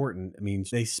explanation. It's important. I mean,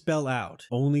 they spell out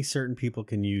only certain people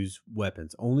can use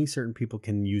weapons. Only certain people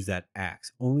can use that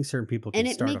axe. Only certain people can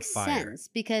start a fire. And it makes sense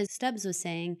because Stubbs was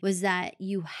saying was that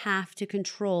you have to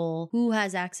control who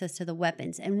has access to the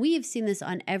weapons. And we have seen this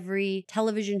on every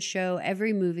television show,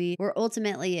 every movie, where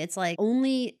ultimately it's like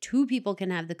only 2 people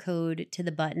can have the code to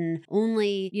the button.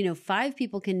 Only, 5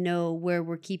 people can know where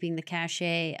we're keeping the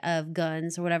cache of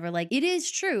guns or whatever. Like, it is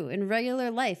true in regular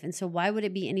life. And so why would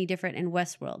it be any different in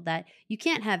Westworld? That you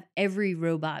can't have every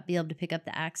robot be able to pick up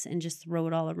the axe and just throw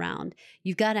it all around.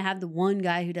 You've got to have the one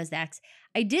guy who does the axe.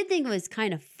 I did think it was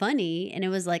kind of funny, and it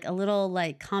was like a little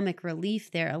like comic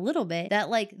relief there a little bit, that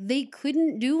like they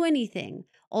couldn't do anything.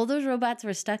 All those robots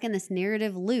were stuck in this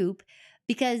narrative loop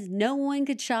because no one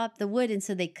could chop the wood, and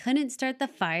so they couldn't start the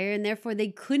fire, and therefore they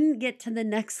couldn't get to the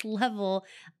next level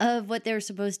of what they were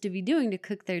supposed to be doing to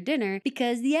cook their dinner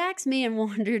because the axe man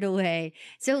wandered away.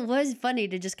 So it was funny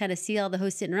to just kind of see all the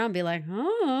hosts sitting around and be like,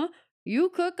 huh? You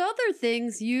cook other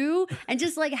things, and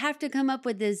just like have to come up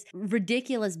with this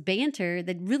ridiculous banter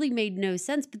that really made no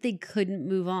sense, but they couldn't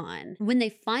move on. When they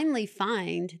finally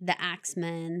find the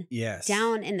Axemen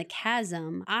down in the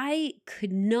chasm, I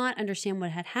could not understand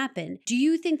what had happened. Do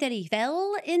you think that he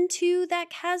fell into that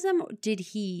chasm? Or did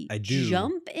he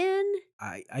jump in?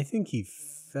 I think he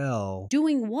fell.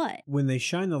 Doing what? When they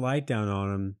shine the light down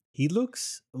on him, he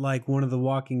looks like one of the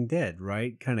Walking Dead,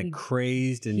 right? Kind of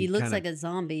crazed, and he looks like a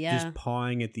zombie, yeah. Just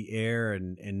pawing at the air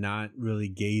and not really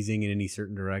gazing in any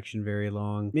certain direction very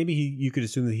long. Maybe you could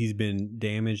assume that he's been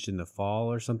damaged in the fall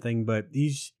or something, but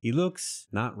he looks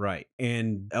not right.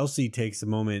 And Elsie takes a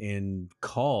moment and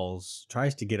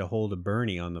tries to get a hold of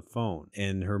Bernie on the phone.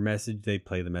 And her message, they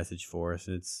play the message for us,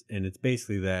 and it's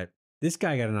basically that this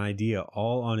guy got an idea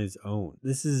all on his own.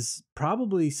 This is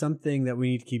probably something that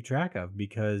we need to keep track of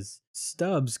because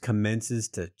Stubbs commences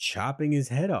to chopping his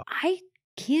head off. I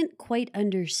can't quite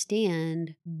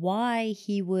understand why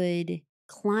he would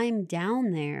climb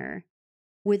down there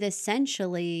with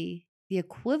essentially the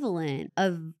equivalent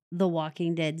of the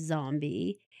Walking Dead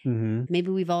zombie. Mm-hmm. Maybe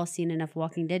we've all seen enough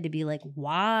Walking Dead to be like,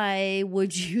 why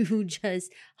would you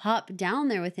just hop down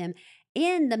there with him?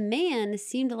 And the man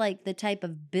seemed like the type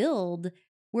of build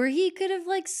where he could have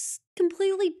like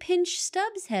completely pinched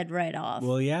Stubbs' head right off.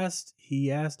 Well, he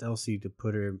asked Elsie to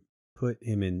put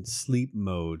him in sleep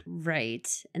mode. Right.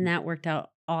 And that worked out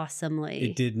awesomely.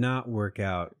 It did not work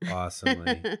out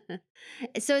awesomely.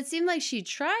 So it seemed like she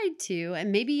tried to,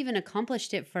 and maybe even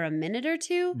accomplished it for a minute or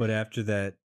two. But after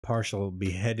that partial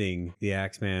beheading, the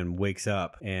Axeman wakes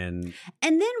up and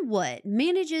then what?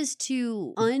 Manages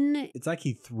to It's like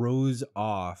he throws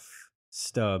off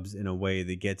Stubbs in a way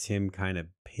that gets him kind of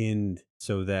pinned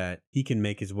so that he can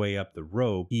make his way up the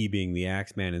rope, he being the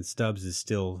Axeman, and Stubbs is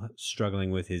still struggling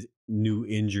with his new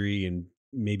injury and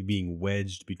maybe being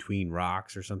wedged between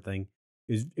rocks or something.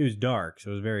 It was dark,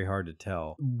 so it was very hard to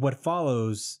tell. What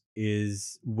follows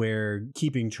is where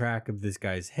keeping track of this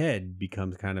guy's head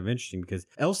becomes kind of interesting, because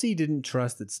Elsie didn't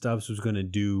trust that Stubbs was going to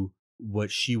do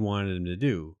what she wanted him to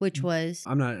do. Which was?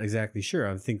 I'm not exactly sure.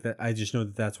 I just know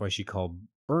that that's why she called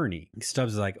Bernie.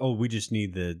 Stubbs is like, oh, we just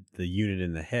need the unit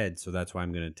in the head, so that's why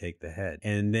I'm going to take the head.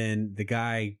 And then the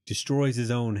guy destroys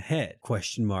his own head, ?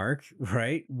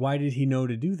 Right? Why did he know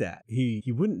to do that? He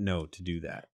wouldn't know to do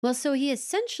that. Well, so he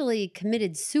essentially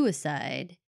committed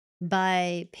suicide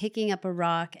by picking up a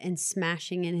rock and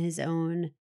smashing in his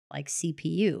own like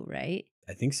CPU, right?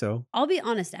 I think so. I'll be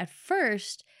honest, at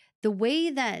first, the way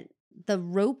that the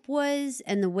rope was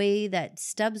and the way that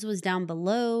Stubbs was down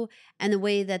below and the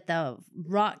way that the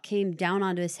rock came down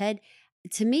onto his head,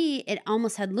 to me, it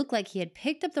almost had looked like he had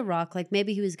picked up the rock, like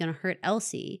maybe he was going to hurt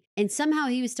Elsie. And somehow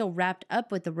he was still wrapped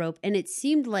up with the rope. And it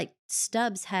seemed like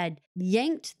Stubbs had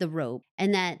yanked the rope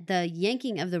and that the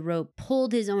yanking of the rope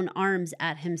pulled his own arms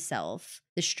at himself,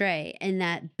 the stray, and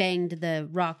that banged the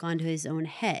rock onto his own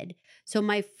head. So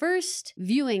my first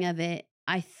viewing of it,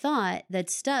 I thought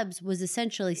that Stubbs was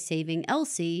essentially saving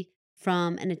Elsie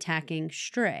from an attacking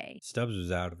stray. Stubbs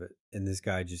was out of it, and this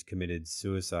guy just committed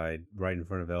suicide right in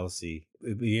front of Elsie.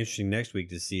 It'd be interesting next week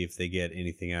to see if they get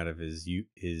anything out of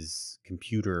his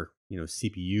computer,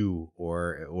 CPU,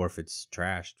 or if it's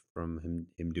trashed from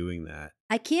him doing that.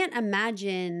 I can't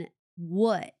imagine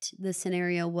what the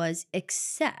scenario was,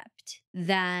 except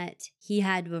that he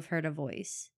had to have heard a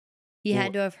voice. He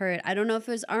had to have heard, I don't know if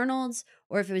it was Arnold's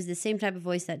or if it was the same type of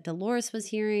voice that Dolores was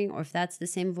hearing or if that's the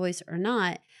same voice or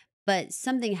not, but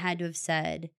something had to have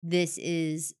said, this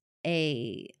is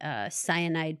a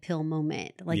cyanide pill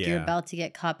moment. Like you're about to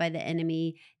get caught by the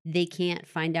enemy. They can't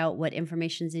find out what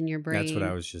information's in your brain. That's what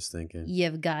I was just thinking.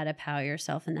 You've got to pow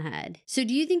yourself in the head. So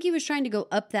do you think he was trying to go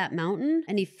up that mountain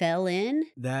and he fell in?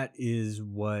 That is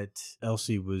what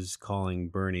Elsie was calling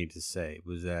Bernie to say,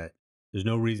 was that there's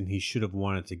no reason he should have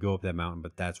wanted to go up that mountain,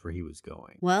 but that's where he was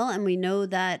going. Well, and we know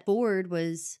that Ford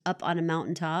was up on a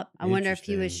mountaintop. I wonder if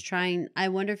he was trying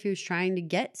to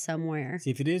get somewhere.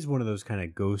 See, if it is one of those kind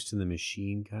of Ghost in the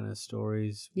Machine kind of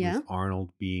stories, with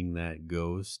Arnold being that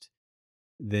ghost,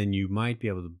 then you might be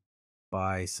able to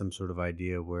buy some sort of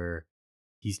idea where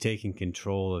he's taking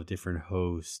control of different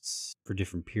hosts for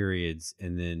different periods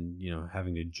and then,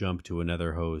 having to jump to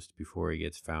another host before he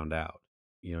gets found out.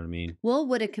 You know what I mean? Well,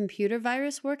 would a computer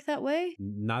virus work that way?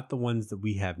 Not the ones that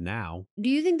we have now. Do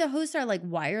you think the hosts are like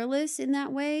wireless in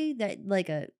that way? That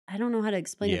I don't know how to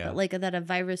explain it, but that a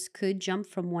virus could jump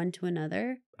from one to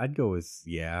another? I'd go with,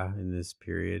 in this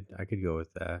period. I could go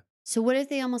with that. So what if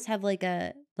they almost have like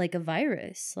a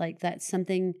virus? Like that's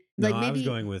something maybe I was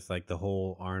going with like the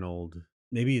whole Arnold.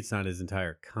 Maybe it's not his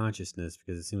entire consciousness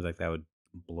because it seems like that would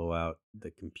blow out the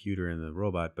computer and the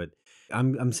robot, but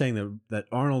I'm saying that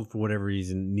Arnold, for whatever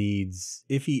reason, needs,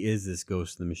 if he is this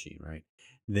Ghost in the Machine, right,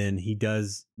 then he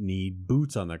does need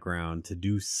boots on the ground to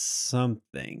do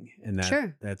something, and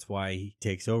that's why he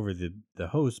takes over the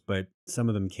host. But some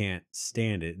of them can't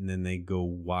stand it, and then they go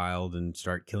wild and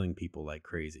start killing people like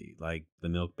crazy, like the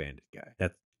Milk Bandit guy.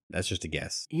 That's just a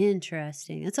guess.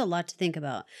 Interesting. That's a lot to think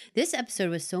about. This episode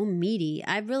was so meaty.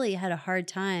 I really had a hard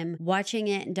time watching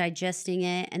it and digesting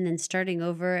it and then starting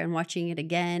over and watching it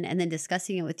again and then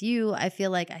discussing it with you. I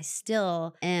feel like I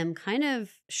still am kind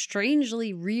of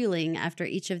strangely reeling after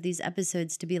each of these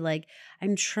episodes to be like,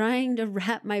 I'm trying to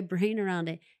wrap my brain around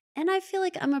it. And I feel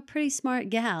like I'm a pretty smart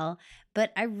gal,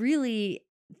 but I really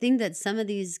think that some of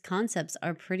these concepts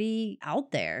are pretty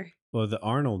out there. Well, the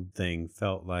Arnold thing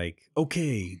felt like,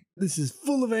 okay, this is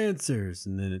full of answers.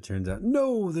 And then it turns out,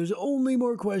 no, there's only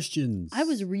more questions. I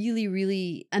was really,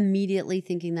 really immediately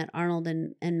thinking that Arnold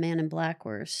and Man in Black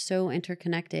were so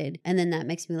interconnected. And then that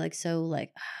makes me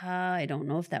I don't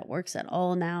know if that works at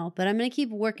all now. But I'm going to keep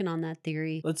working on that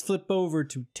theory. Let's flip over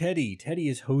to Teddy. Teddy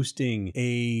is hosting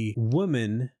a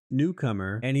woman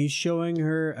newcomer, and he's showing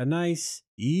her a nice,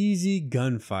 easy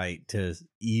gunfight to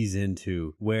ease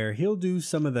into, where he'll do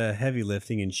some of the heavy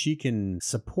lifting and she can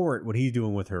support what he's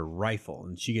doing with her rifle,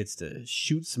 and she gets to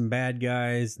shoot some bad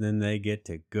guys, and then they get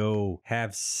to go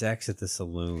have sex at the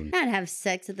saloon. Not have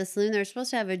sex at the saloon. They're supposed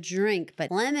to have a drink, but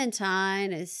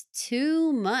Clementine is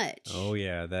too much. Oh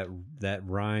yeah, that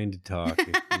rind talk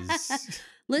is...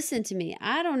 Listen to me.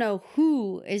 I don't know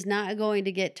who is not going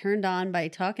to get turned on by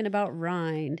talking about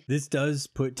rind. This does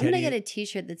put Teddy... I'm going to get a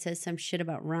t-shirt that says some shit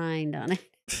about rind on it.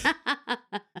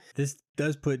 This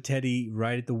does put Teddy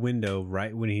right at the window,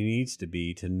 right when he needs to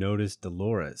be to notice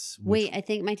Dolores. Wait, I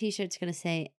think my t-shirt's going to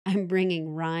say, I'm bringing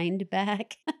rind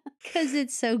back. Because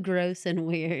it's so gross and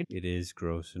weird. It is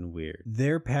gross and weird.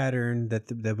 Their pattern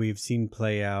that we've seen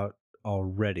play out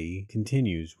already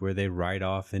continues, where they ride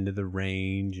off into the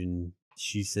range and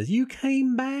she says, "You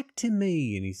came back to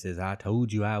me." And he says, "I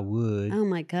told you I would." Oh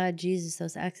my God, Jesus,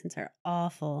 those accents are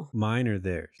awful. Mine or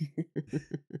theirs?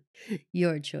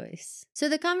 Your choice. So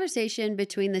the conversation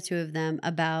between the two of them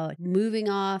about moving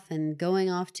off and going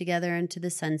off together into the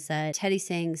sunset, Teddy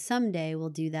saying someday we'll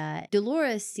do that.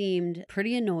 Dolores seemed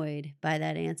pretty annoyed by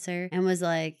that answer and was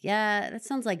like, yeah, that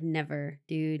sounds like never,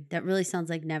 dude. That really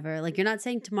sounds like never. Like, you're not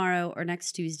saying tomorrow or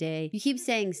next Tuesday. You keep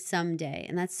saying someday,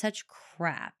 and that's such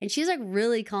crap. And she's like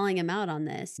really calling him out on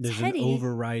this. There's an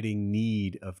overriding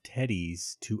need of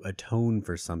Teddy's to atone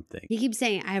for something. He keeps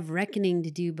saying, I have reckoning to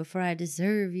do before I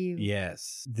deserve you.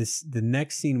 Yes. The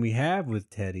next scene we have with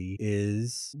Teddy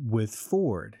is with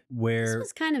Ford, where this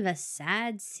was kind of a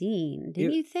sad scene,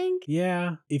 didn't you think?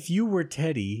 Yeah. If you were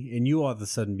Teddy and you all of a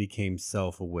sudden became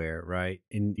self-aware, right?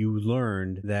 And you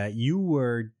learned that you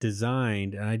were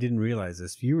designed, and I didn't realize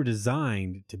this, you were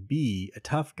designed to be a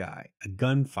tough guy, a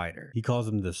gunfighter. He calls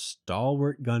him the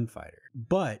stalwart gunfighter.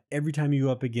 But every time you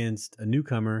go up against a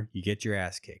newcomer, you get your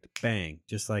ass kicked. Bang.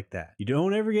 Just like that. You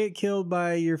don't ever get killed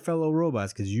by your fellow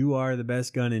robots because you are the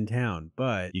best gun in town.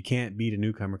 But you can't beat a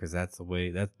newcomer because that's the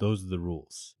way, those are the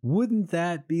rules. Wouldn't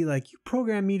that be like, you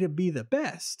programmed me to be the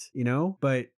best, you know?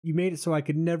 But you made it so I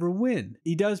could never win.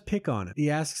 He does pick on it. He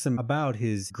asks him about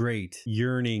his great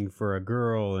yearning for a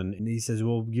girl. And he says,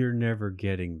 well, you're never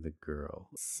getting the girl.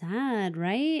 Sad,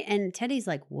 right? And Teddy's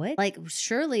like, what? Like,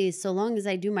 surely so long as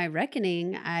I do my reckoning,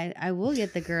 I will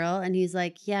get the girl. And he's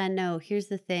like, yeah, no, here's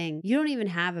the thing. You don't even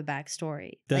have a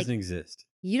backstory. Doesn't exist.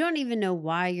 You don't even know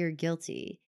why you're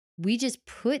guilty. We just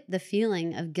put the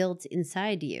feeling of guilt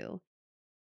inside you.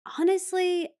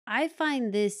 Honestly, I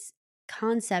find this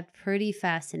concept pretty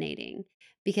fascinating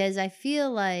because I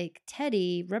feel like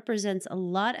Teddy represents a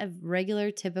lot of regular,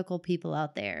 typical people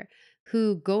out there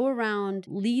who go around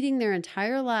leading their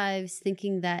entire lives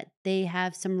thinking that they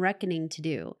have some reckoning to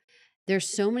do. There's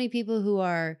so many people who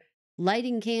are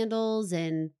lighting candles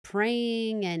and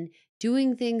praying and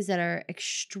doing things that are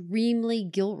extremely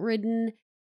guilt-ridden.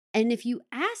 And if you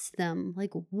ask them,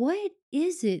 like, what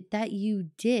is it that you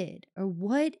did? Or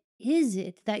what is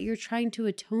it that you're trying to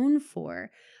atone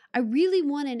for? I really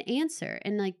want an answer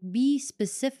and like be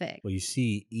specific. Well, you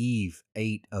see, Eve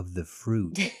ate of the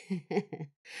fruit. I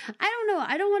don't know.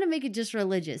 I don't want to make it just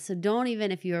religious. So don't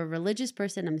even, if you're a religious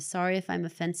person, I'm sorry if I'm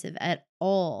offensive at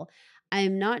all.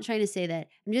 I'm not trying to say that.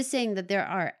 I'm just saying that there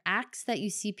are acts that you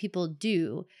see people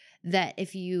do that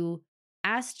if you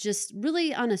ask just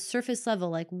really on a surface level,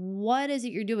 like, what is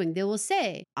it you're doing? They will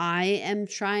say, I am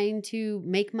trying to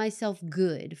make myself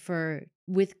good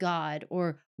with God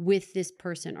or with this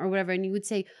person or whatever. And you would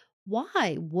say,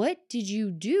 why? What did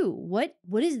you do? What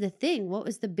is the thing? What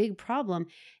was the big problem?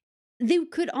 They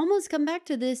could almost come back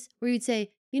to this where you'd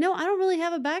say, I don't really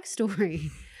have a backstory.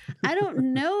 I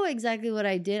don't know exactly what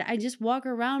I did. I just walk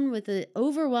around with an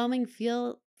overwhelming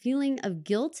feeling of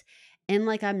guilt and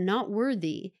like I'm not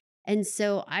worthy. And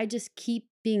so I just keep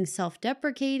being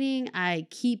self-deprecating. I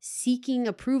keep seeking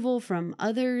approval from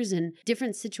others in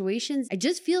different situations. I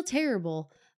just feel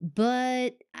terrible.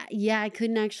 But yeah, I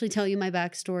couldn't actually tell you my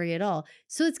backstory at all.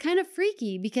 So it's kind of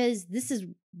freaky because this is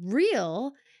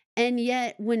real. And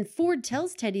yet when Ford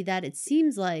tells Teddy that, it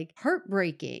seems like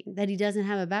heartbreaking that he doesn't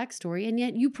have a backstory. And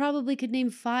yet you probably could name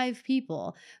 5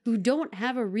 people who don't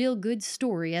have a real good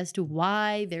story as to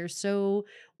why they're so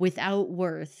without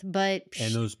worth. But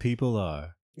and those people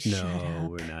are. No,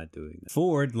 we're not doing that.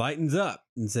 Ford lightens up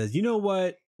and says, you know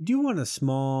what? Do you want a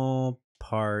small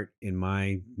part in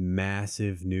my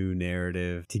massive new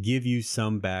narrative to give you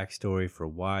some backstory for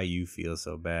why you feel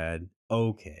so bad?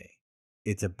 Okay.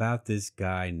 It's about this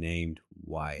guy named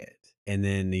Wyatt. And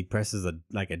then he presses a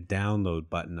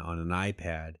download button on an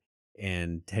iPad.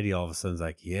 And Teddy all of a sudden's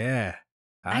like, yeah,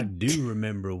 I do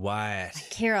remember Wyatt.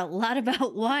 I care a lot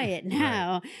about Wyatt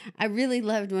now. Right. I really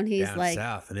loved when he's down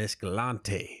south in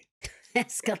Escalante.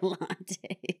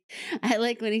 Escalante. I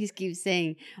like when he keeps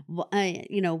saying,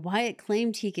 Wyatt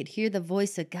claimed he could hear the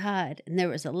voice of God. And there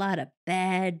was a lot of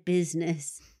bad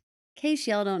business. In case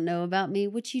y'all don't know about me,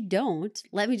 which you don't,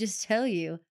 let me just tell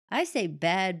you, I say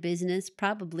bad business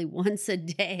probably once a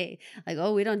day. Like,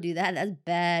 oh, we don't do that. That's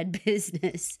bad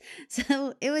business.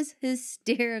 So it was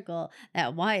hysterical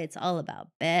that Wyatt's all about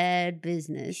bad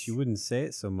business. She wouldn't say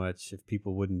it so much if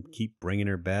people wouldn't keep bringing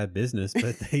her bad business,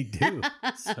 but they do.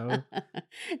 So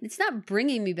it's not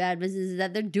bringing me bad business, it's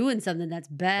that they're doing something that's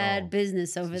bad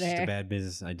business over it's there. just a bad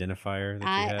business identifier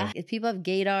that you have. If people have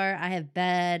gaydar, I have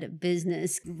bad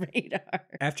business radar.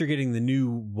 After getting the new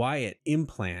Wyatt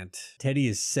implant, Teddy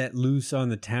is set loose on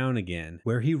the town again,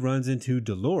 where he runs into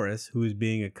Dolores, who is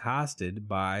being accosted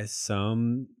by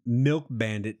some milk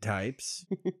bandit types.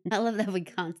 I love that we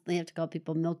constantly have to call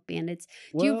people milk bandits.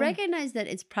 Do you recognize that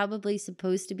it's probably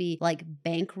supposed to be like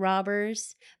bank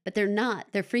robbers, but they're not.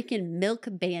 They're freaking milk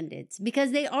bandits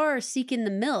because they are seeking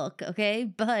the milk, okay?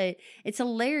 But it's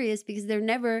hilarious because they're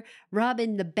never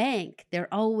robbing the bank.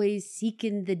 They're always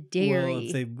seeking the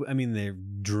dairy. Well, they're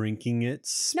drinking it,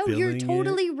 no, you're spilling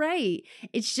totally it. Right.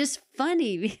 It's just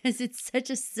funny because it's such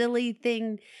a silly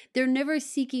thing. They're never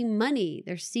seeking money.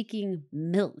 They're seeking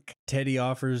milk. Teddy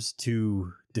offers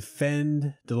to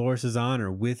defend Dolores'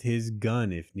 honor with his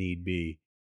gun if need be.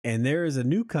 And there is a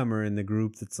newcomer in the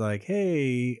group that's like,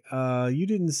 hey, you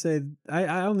didn't say,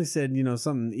 I only said,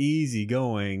 something easy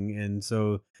going. And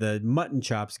so the mutton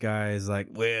chops guy is like,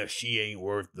 well, she ain't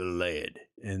worth the lead.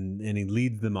 And he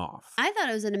leads them off. I thought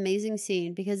it was an amazing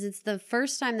scene because it's the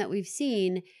first time that we've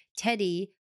seen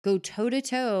Teddy go toe to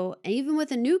toe, even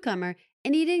with a newcomer,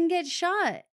 and he didn't get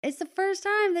shot. It's the first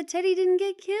time that Teddy didn't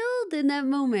get killed in that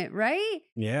moment, right?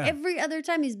 Yeah. Every other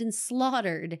time he's been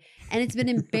slaughtered and it's been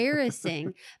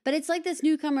embarrassing. But it's like this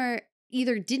newcomer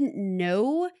either didn't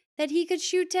know that he could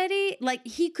shoot Teddy, like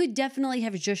he could definitely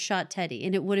have just shot Teddy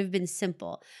and it would have been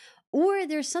simple. Or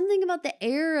there's something about the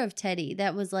air of Teddy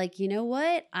that was like, you know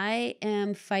what? I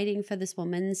am fighting for this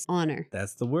woman's honor.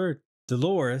 That's the word.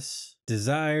 Dolores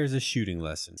desires a shooting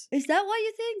lesson. Is that what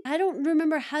you think? I don't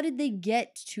remember. How did they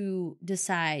get to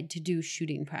decide to do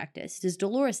shooting practice? Does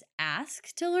Dolores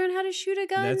ask to learn how to shoot a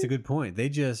gun? That's a good point. They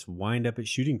just wind up at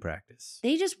shooting practice.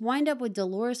 They just wind up with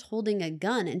Dolores holding a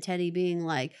gun and Teddy being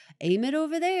like, aim it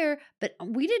over there. But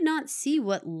we did not see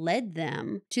what led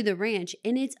them to the ranch.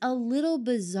 And it's a little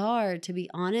bizarre, to be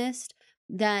honest,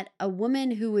 that a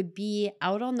woman who would be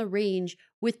out on the range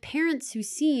with parents who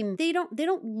seem, they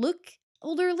don't look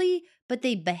elderly, but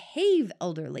they behave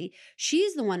elderly.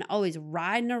 She's the one always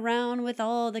riding around with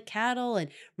all the cattle and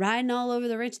riding all over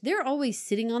the ranch. They're always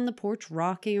sitting on the porch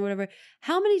rocking or whatever.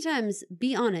 How many times,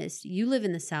 be honest, you live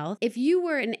in the South, if you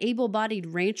were an able-bodied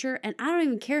rancher, and I don't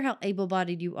even care how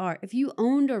able-bodied you are, if you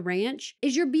owned a ranch,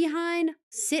 is your behind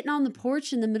sitting on the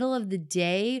porch in the middle of the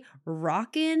day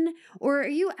rocking? Or are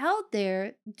you out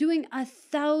there doing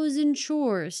 1,000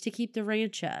 chores to keep the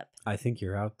ranch up? I think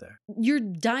you're out there. Your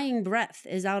dying breath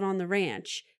is out on the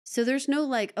ranch. So there's no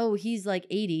like, oh, he's like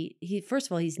 80. First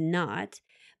of all, he's not.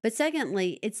 But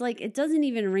secondly, it's like it doesn't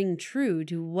even ring true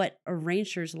to what a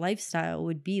rancher's lifestyle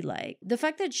would be like. The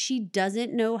fact that she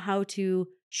doesn't know how to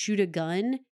shoot a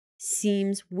gun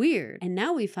seems weird. And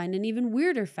now we find an even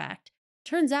weirder fact.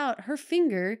 Turns out her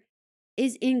finger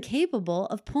is incapable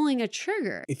of pulling a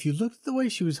trigger. If you looked at the way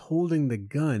she was holding the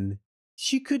gun,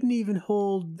 she couldn't even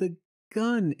hold the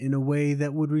gun in a way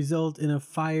that would result in a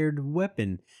fired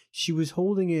weapon. She was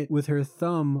holding it with her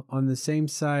thumb on the same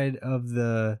side of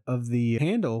the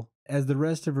handle as the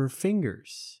rest of her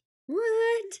fingers.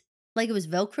 What? Like it was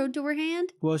Velcroed to her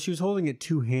hand? Well, she was holding it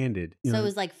two-handed. So it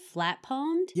was like flat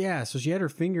palmed? Yeah, so she had her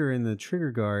finger in the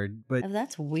trigger guard, but oh,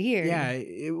 that's weird. yeah,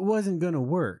 it wasn't going to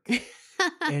work.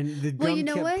 And the gun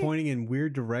kept pointing in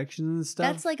weird directions and stuff.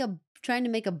 That's like trying to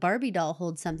make a Barbie doll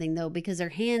hold something though, because her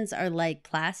hands are like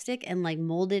plastic and like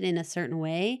molded in a certain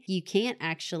way. You can't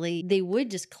actually, they would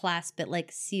just clasp it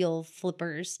like seal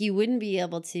flippers. You wouldn't be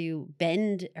able to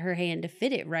bend her hand to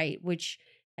fit it right, which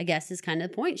I guess is kind of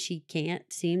the point. She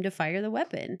can't seem to fire the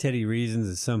weapon. Teddy reasons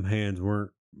that some hands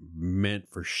weren't meant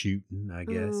for shooting, I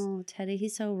guess. Oh, Teddy,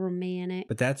 he's so romantic.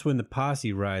 But that's when the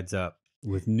posse rides up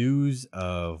with news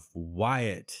of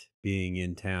Wyatt being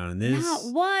in town. And this, not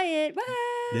Wyatt.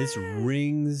 This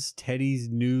rings Teddy's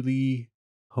newly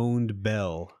honed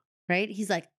bell. Right? He's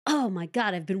like, oh my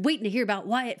God, I've been waiting to hear about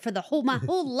Wyatt for my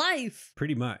whole life.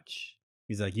 Pretty much.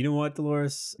 He's like, you know what,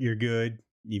 Dolores? You're good.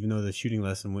 Even though the shooting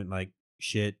lesson went like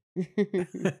shit.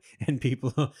 And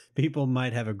people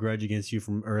might have a grudge against you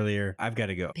from earlier. I've got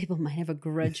to go. People might have a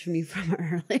grudge from you from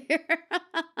earlier.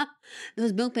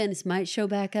 Those milk bandits might show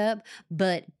back up,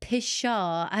 but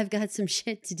pshaw, I've got some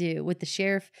shit to do with the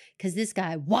sheriff because this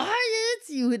guy, Wyatt,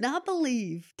 you would not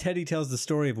believe. Teddy tells the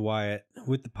story of Wyatt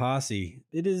with the posse.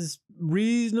 It is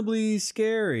reasonably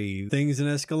scary. Things in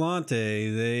Escalante,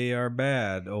 they are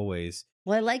bad always.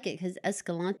 Well, I like it because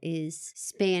Escalante is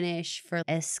Spanish for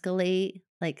escalate.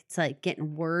 Like it's like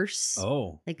getting worse.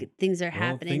 Oh, Like things are well,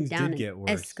 happening things down did in get worse.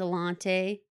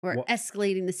 Escalante. We're Wha-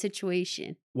 escalating the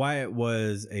situation. Wyatt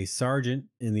was a sergeant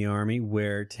in the army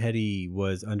where Teddy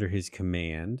was under his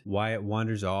command. Wyatt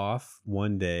wanders off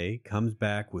one day, comes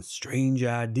back with strange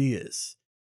ideas.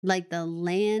 Like the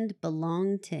land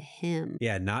belonged to him.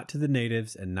 Yeah, not to the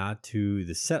natives and not to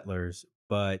the settlers,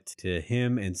 but to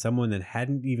him and someone that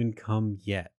hadn't even come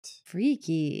yet.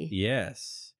 Freaky.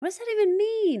 Yes. What does that even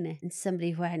mean? And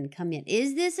somebody who hadn't come yet.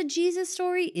 Is this a Jesus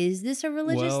story? Is this a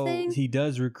religious thing? He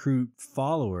does recruit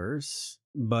followers,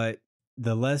 but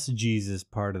the less Jesus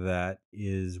part of that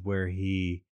is where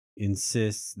he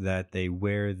insists that they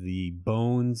wear the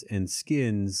bones and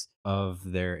skins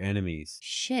of their enemies.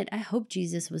 Shit, I hope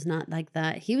Jesus was not like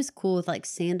that. He was cool with like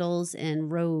sandals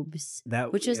and robes,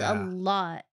 which is a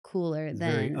lot cooler than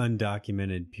very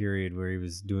undocumented period where he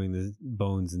was doing the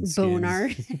bones and skins. bone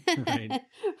art. Right.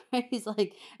 Right. He's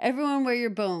like, everyone wear your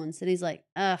bones. And he's like,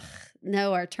 ugh,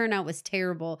 no, our turnout was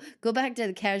terrible. Go back to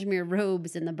the cashmere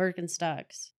robes and the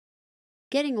Birkenstocks.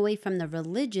 Getting away from the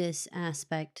religious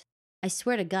aspect, I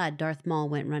swear to God, Darth Maul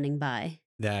went running by.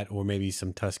 That, or maybe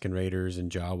some Tusken Raiders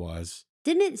and Jawas.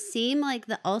 Didn't it seem like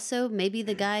maybe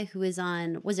the guy who was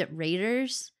on, was it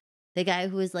Raiders? The guy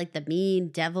who was like the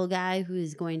mean devil guy who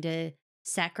is going to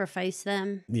sacrifice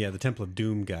them? Yeah, the Temple of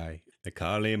Doom guy. The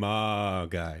Kalima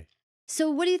guy. So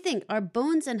what do you think? Are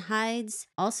bones and hides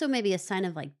also maybe a sign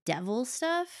of like devil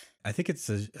stuff? I think it's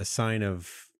a sign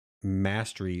of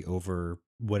mastery over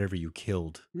whatever you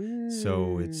killed.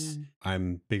 So it's,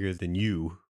 I'm bigger than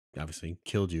you, obviously,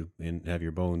 killed you and have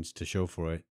your bones to show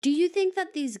for it. Do you think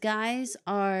that these guys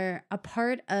are a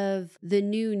part of the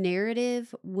new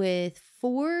narrative with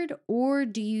Ford, or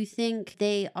do you think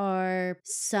they are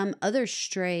some other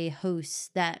stray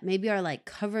hosts that maybe are like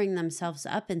covering themselves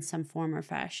up in some form or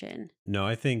fashion? No,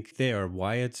 I think they are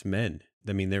Wyatt's men.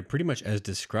 I mean, they're pretty much as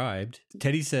described.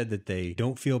 Teddy said that they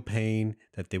don't feel pain,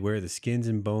 that they wear the skins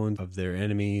and bones of their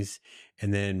enemies,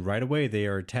 and then right away they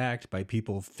are attacked by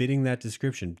people fitting that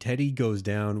description. Teddy goes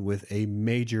down with a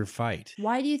major fight.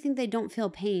 Why do you think they don't feel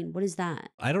pain? What is that?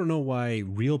 I don't know why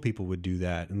real people would do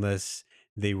that unless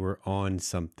they were on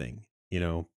something, you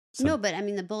know? No, but I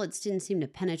mean, the bullets didn't seem to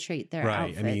penetrate their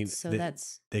outfits, I mean, so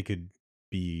they could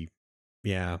be,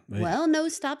 yeah. Well, no,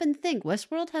 stop and think.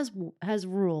 Westworld has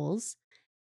rules.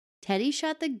 Teddy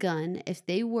shot the gun. If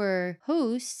they were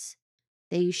hosts,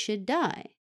 they should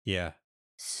die. Yeah.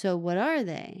 So what are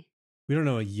they? We don't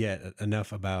know yet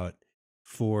enough about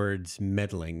Ford's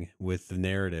meddling with the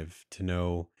narrative to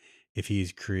know if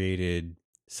he's created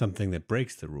something that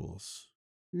breaks the rules.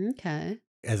 Okay.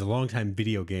 As a longtime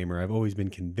video gamer, I've always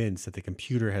been convinced that the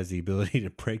computer has the ability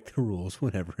to break the rules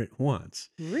whenever it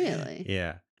wants. Really?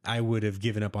 Yeah. I would have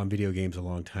given up on video games a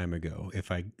long time ago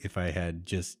if I had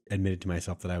just admitted to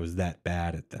myself that I was that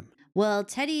bad at them. Well,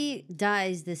 Teddy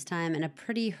dies this time in a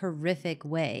pretty horrific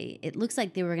way. It looks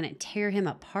like they were going to tear him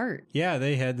apart. Yeah,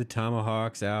 they had the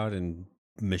tomahawks out and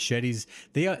machetes.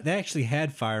 They actually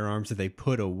had firearms that they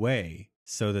put away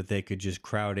so that they could just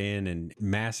crowd in and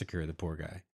massacre the poor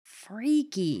guy.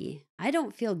 Freaky. I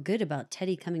don't feel good about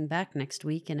Teddy coming back next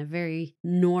week in a very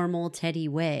normal Teddy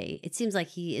way. It seems like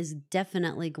he is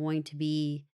definitely going to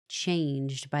be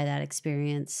changed by that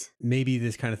experience. Maybe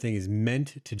this kind of thing is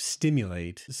meant to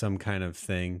stimulate some kind of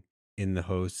thing in the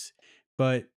hosts,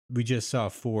 but we just saw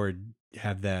Ford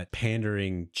have that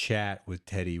pandering chat with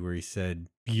Teddy where he said,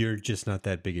 "You're just not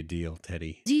that big a deal,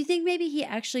 Teddy." Do you think maybe he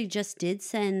actually just did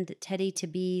send Teddy to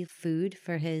be food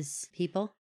for his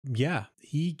people? Yeah,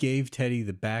 he gave Teddy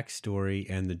the backstory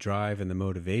and the drive and the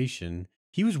motivation.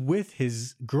 He was with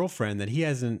his girlfriend that he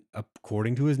hasn't,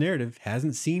 according to his narrative,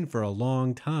 hasn't seen for a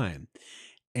long time.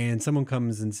 And someone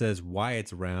comes and says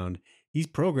Wyatt's around. He's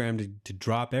programmed to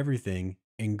drop everything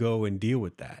and go and deal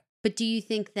with that. But do you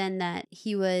think then that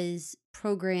he was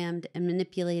programmed and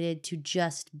manipulated to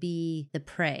just be the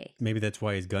prey? Maybe that's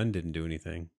why his gun didn't do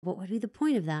anything. What would be the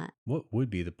point of that? What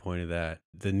would be the point of that?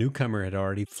 The newcomer had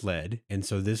already fled, and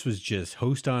so this was just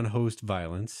host-on-host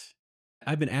violence.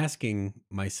 I've been asking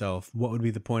myself, what would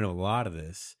be the point of a lot of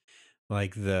this?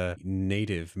 Like the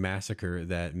native massacre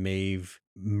that Maeve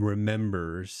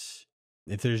remembers.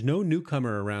 If there's no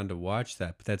newcomer around to watch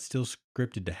that, but that's still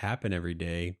scripted to happen every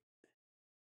day,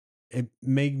 it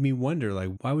made me wonder, like,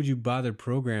 why would you bother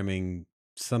programming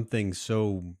something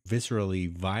so viscerally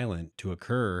violent to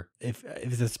occur? If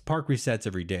this park resets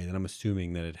every day, then I'm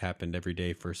assuming that it happened every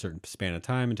day for a certain span of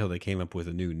time until they came up with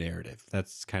a new narrative.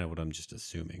 That's kind of what I'm just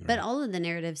assuming. Right? But all of the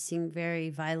narratives seem very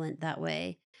violent that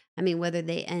way. I mean, whether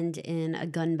they end in a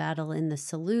gun battle in the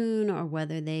saloon or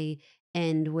whether they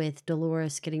end with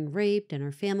Dolores getting raped and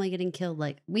her family getting killed.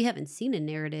 Like, we haven't seen a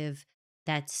narrative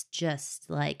that's just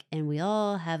like, and we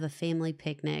all have a family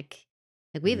picnic.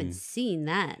 Like, we haven't seen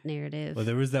that narrative. Well,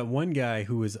 there was that one guy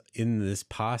who was in this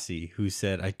posse who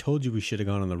said, I told you we should have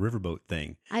gone on the riverboat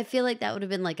thing. I feel like that would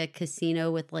have been like a casino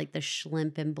with like the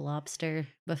shrimp and lobster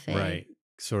buffet. Right.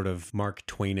 Sort of Mark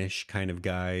Twainish kind of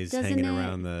guys hanging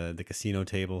around the casino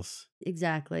tables.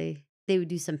 Exactly. They would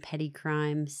do some petty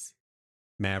crimes.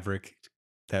 Maverick.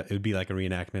 It would be like a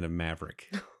reenactment of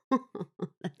Maverick.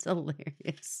 That's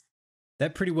hilarious.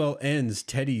 That pretty well ends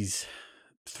Teddy's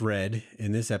thread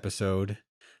in this episode.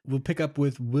 We'll pick up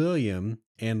with William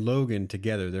and Logan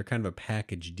together. They're kind of a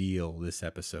package deal this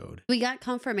episode. We got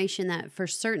confirmation that for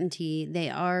certainty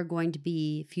they are going to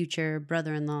be future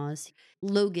brother-in-laws.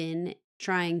 Logan,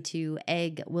 trying to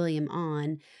egg William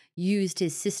on, used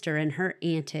his sister and her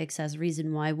antics as a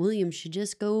reason why William should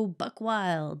just go buck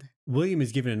wild. William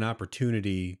is given an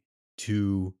opportunity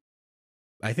to,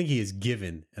 I think he is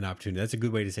given an opportunity. That's a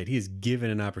good way to say it. He is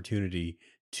given an opportunity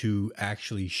to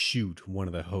actually shoot one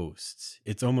of the hosts.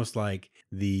 It's almost like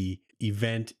the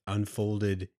event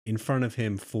unfolded in front of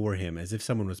him for him, as if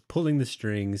someone was pulling the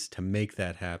strings to make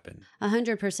that happen.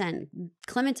 100%.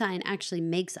 Clementine actually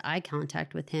makes eye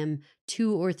contact with him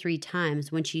 2 or 3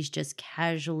 times when she's just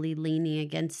casually leaning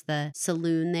against the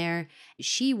saloon there.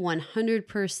 She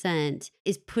 100%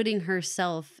 is putting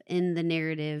herself in the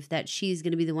narrative that she's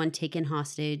going to be the one taken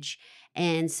hostage.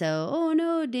 And so, oh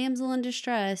no, damsel in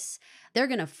distress. They're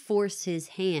going to force his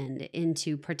hand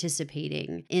into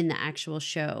participating in the actual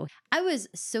show. I was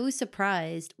so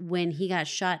surprised when he got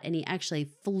shot and he actually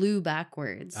flew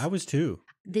backwards. I was too.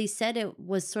 They said it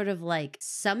was sort of like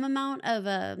some amount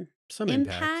of some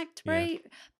impact, yeah. right?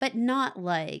 But not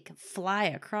like fly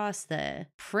across the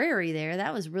prairie there.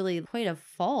 That was really quite a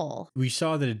fall. We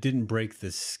saw that it didn't break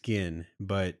the skin,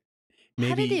 but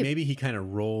maybe he kind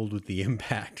of rolled with the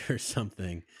impact or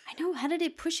something. I know. How did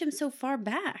it push him so far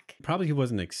back? Probably he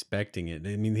wasn't expecting it.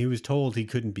 I mean, he was told he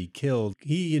couldn't be killed.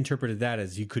 He interpreted that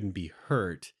as he couldn't be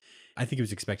hurt. I think he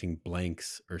was expecting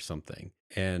blanks or something.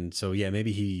 And so, yeah,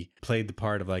 maybe he played the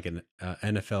part of like an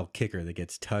NFL kicker that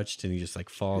gets touched and he just like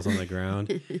falls on the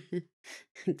ground.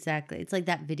 Exactly. It's like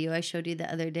that video I showed you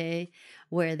the other day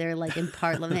where they're like in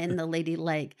Parliament and the lady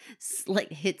like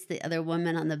hits the other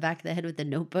woman on the back of the head with the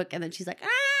notebook and then she's like, ah!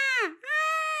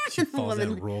 She falls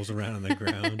down and rolls around on the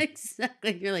ground.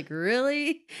 Exactly. You're like,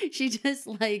 really? She just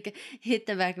like hit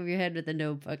the back of your head with a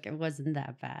notebook. It wasn't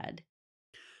that bad.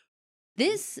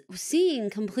 This scene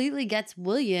completely gets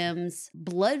William's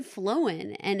blood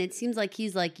flowing. And it seems like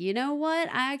he's like, you know what?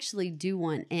 I actually do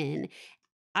want in.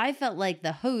 I felt like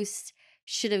the host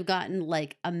should have gotten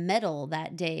like a medal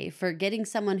that day for getting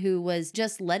someone who was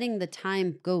just letting the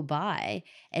time go by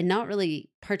and not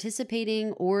really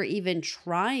participating or even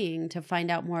trying to find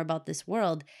out more about this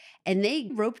world. And they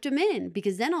roped him in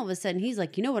because then all of a sudden he's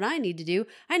like, you know what I need to do?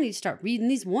 I need to start reading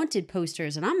these wanted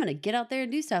posters and I'm going to get out there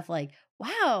and do stuff. Like,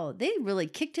 wow, they really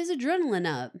kicked his adrenaline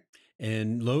up.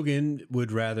 And Logan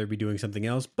would rather be doing something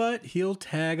else, but he'll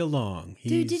tag along.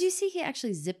 Dude, did you see he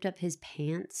actually zipped up his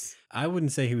pants? I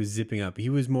wouldn't say he was zipping up. He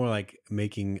was more like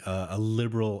making a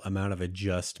liberal amount of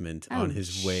adjustment on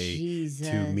his way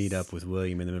to meet up with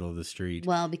William in the middle of the street.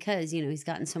 Well, because, you know, he's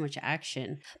gotten so much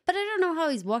action. But I don't know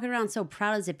how he's walking around so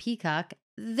proud as a peacock.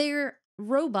 They're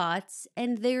robots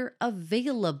and they're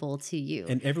available to you.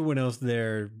 And everyone else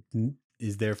there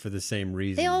is there for the same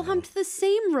reason. They all humped the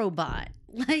same robot.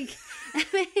 Like,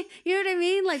 you know what I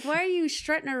mean? Like, why are you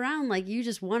strutting around like you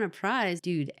just won a prize?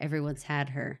 Dude, everyone's had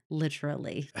her,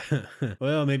 literally.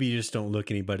 Well, maybe you just don't look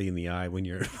anybody in the eye when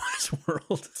you're in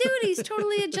Westworld. Dude, he's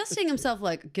totally adjusting himself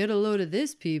like, get a load of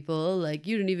this, people. Like,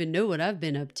 you don't even know what I've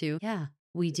been up to. Yeah,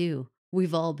 we do.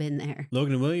 We've all been there.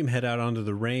 Logan and William head out onto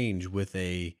the range with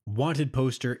a wanted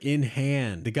poster in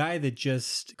hand. The guy that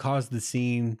just caused the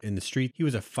scene in the street, he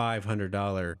was a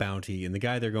 $500 bounty, and the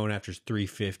guy they're going after is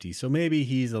 $350. So maybe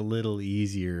he's a little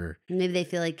easier. Maybe they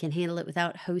feel like can handle it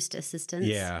without host assistance.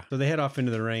 Yeah. So they head off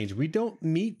into the range. We don't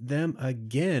meet them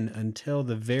again until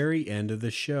the very end of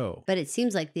the show. But it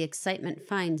seems like the excitement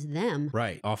finds them.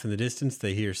 Right. Off in the distance,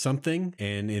 they hear something,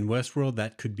 and in Westworld,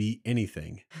 that could be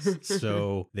anything.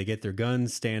 So they get their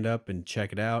guns, stand up and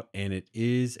check it out, and it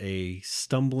is a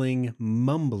stumbling,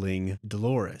 mumbling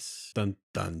Dolores. Dun,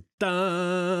 dun,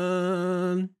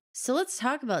 dun. So let's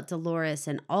talk about Dolores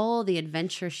and all the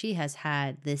adventure she has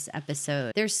had this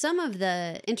episode. There's some of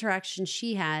the interactions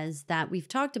she has that we've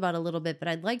talked about a little bit, but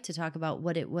I'd like to talk about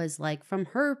what it was like from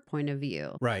her point of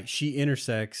view. Right. She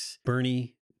intersects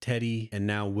Bernie, Teddy and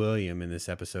now William in this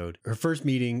episode. Her first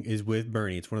meeting is with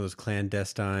Bernie. It's one of those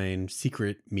clandestine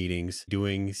secret meetings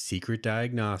doing secret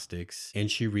diagnostics. And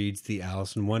she reads the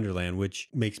Alice in Wonderland, which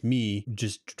makes me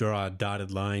just draw a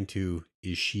dotted line to,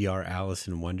 is she our Alice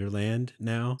in Wonderland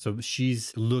now? So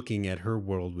she's looking at her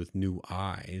world with new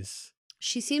eyes.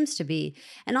 She seems to be.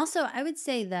 And also, I would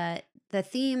say that the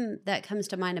theme that comes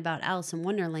to mind about Alice in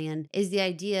Wonderland is the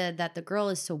idea that the girl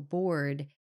is so bored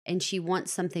and she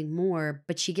wants something more,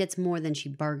 but she gets more than she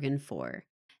bargained for.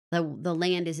 The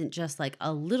land isn't just like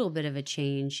a little bit of a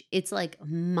change. It's like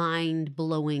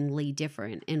mind-blowingly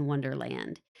different in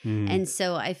Wonderland. And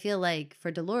so I feel like for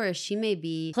Dolores, she may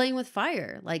be playing with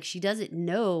fire. Like she doesn't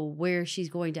know where she's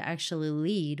going to actually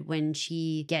lead when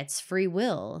she gets free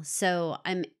will. So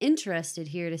I'm interested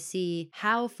here to see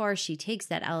how far she takes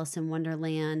that Alice in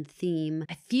Wonderland theme.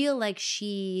 I feel like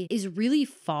she is really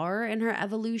far in her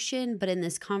evolution, but in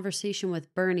this conversation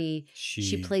with Bernie,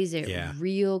 she plays it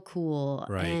real cool.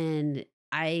 Right. And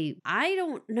I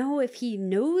don't know if he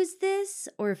knows this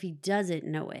or if he doesn't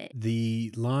know it. The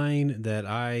line that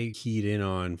I keyed in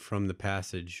on from the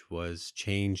passage was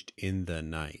changed in the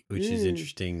night, which is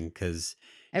interesting because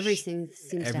everything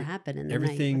seems to happen in the night.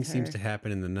 Everything seems to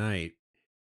happen in the night.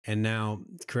 And now,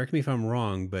 correct me if I'm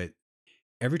wrong, but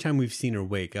every time we've seen her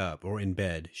wake up or in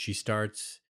bed, she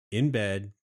starts in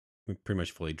bed, pretty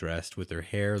much fully dressed with her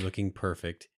hair looking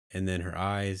perfect, and then her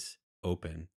eyes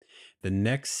open. The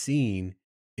next scene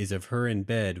is of her in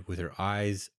bed with her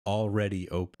eyes already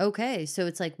open. Okay, so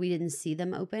it's like we didn't see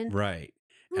them open? Right.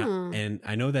 And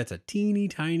I know that's a teeny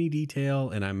tiny detail,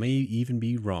 and I may even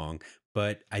be wrong,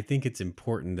 but I think it's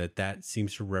important that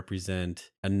seems to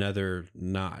represent another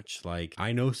notch. Like,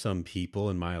 I know some people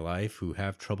in my life who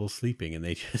have trouble sleeping and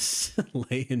they just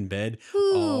lay in bed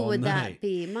all Who would night. that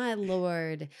be? My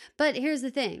Lord. But here's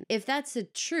the thing. If that's the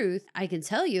truth, I can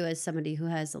tell you as somebody who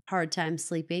has a hard time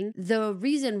sleeping, the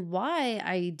reason why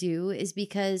I do is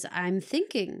because I'm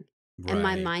thinking. Right. And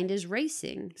my mind is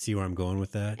racing. See where I'm going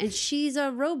with that? And she's a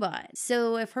robot.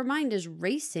 So if her mind is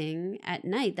racing at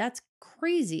night, that's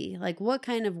crazy. Like, what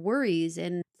kind of worries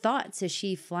and thoughts is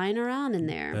she flying around in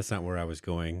there? That's not where I was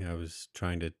going. I was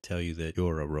trying to tell you that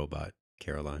you're a robot,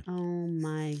 Caroline. Oh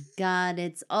my God,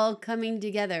 it's all coming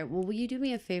together. Well, will you do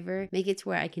me a favor? Make it to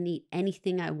where I can eat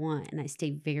anything I want and I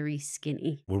stay very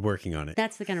skinny. We're working on it.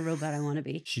 That's the kind of robot I want to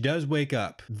be. She does wake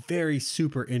up. Very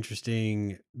super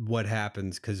interesting what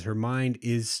happens because her mind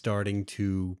is starting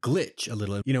to glitch a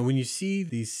little. You know, when you see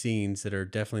these scenes that are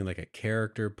definitely like a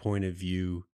character point of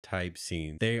view type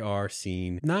scene, they are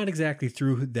seen not exactly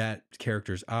through that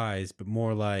character's eyes, but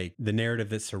more like the narrative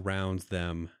that surrounds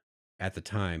them at the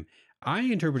time. I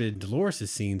interpreted Dolores'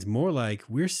 scenes more like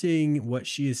we're seeing what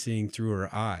she is seeing through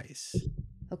her eyes.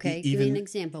 Okay, give me an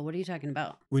example. What are you talking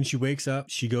about? When she wakes up,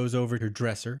 she goes over to her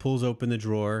dresser, pulls open the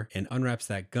drawer, and unwraps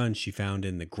that gun she found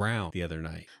in the ground the other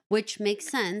night. Which makes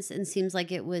sense and seems like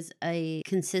it was a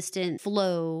consistent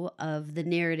flow of the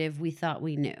narrative we thought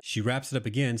we knew. She wraps it up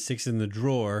again, sticks it in the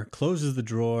drawer, closes the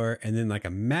drawer, and then like a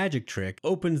magic trick,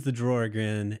 opens the drawer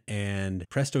again, and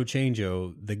presto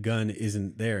changeo, the gun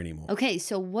isn't there anymore. Okay,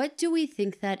 so what do we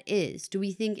think that is? Do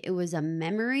we think it was a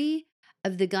memory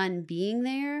of the gun being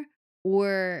there?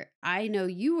 Or I know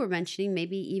you were mentioning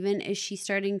maybe even is she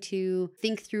starting to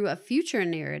think through a future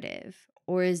narrative?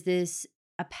 Or is this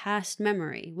a past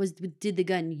memory? Did the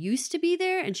gun used to be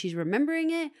there and she's remembering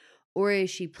it? Or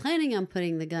is she planning on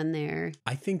putting the gun there?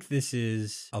 I think this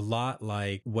is a lot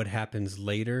like what happens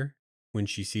later when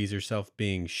she sees herself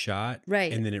being shot.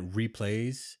 Right. And then it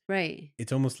replays. Right.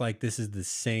 It's almost like this is the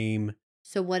same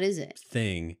So what is it?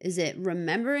 thing. Is it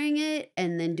remembering it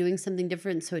and then doing something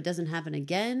different so it doesn't happen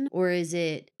again? Or is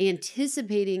it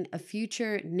anticipating a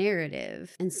future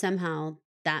narrative and somehow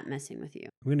that messing with you?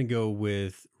 I'm going to go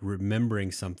with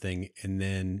remembering something and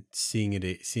then seeing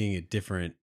it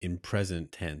different in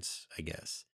present tense, I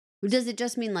guess. Does it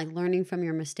just mean like learning from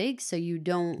your mistakes so you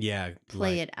don't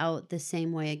play like, it out the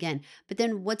same way again? But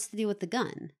then what's the deal with the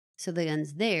gun? So the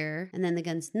gun's there and then the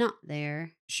gun's not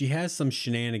there. She has some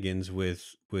shenanigans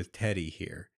with Teddy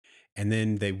here. And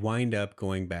then they wind up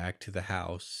going back to the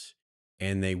house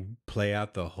and they play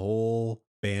out the whole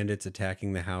bandits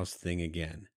attacking the house thing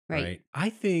again. Right? I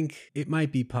think it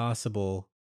might be possible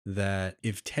that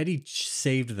if Teddy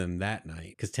saved them that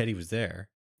night, because Teddy was there.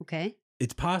 Okay.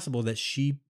 It's possible that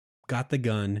she got the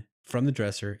gun from the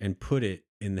dresser and put it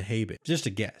in the hay bin. Just a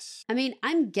guess. I mean,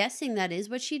 I'm guessing that is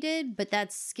what she did, but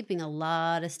that's skipping a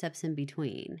lot of steps in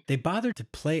between. They bothered to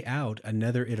play out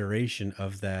another iteration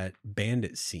of that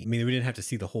bandit scene. I mean, we didn't have to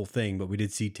see the whole thing, but we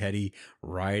did see Teddy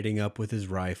riding up with his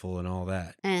rifle and all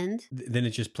that. And Then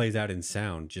it just plays out in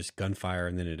sound, just gunfire,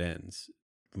 and then it ends.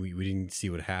 we didn't see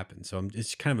what happened. So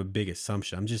it's kind of a big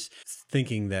assumption. I'm just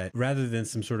thinking that rather than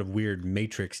some sort of weird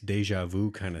Matrix deja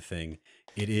vu kind of thing,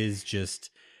 it is just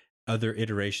other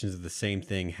iterations of the same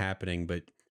thing happening, but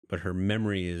her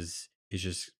memory is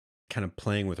just kind of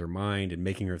playing with her mind and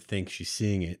making her think she's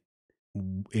seeing it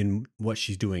in what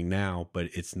she's doing now, but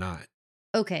it's not.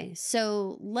 Okay,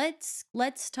 so let's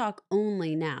talk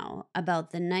only now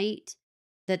about the night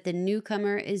that the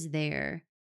newcomer is there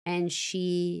and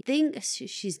she thinks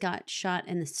she's got shot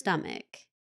in the stomach.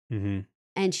 Mm-hmm.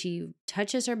 And she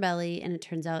touches her belly and it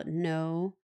turns out,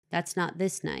 no, that's not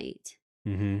this night.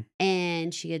 Mm-hmm.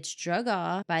 And she gets drug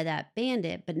off by that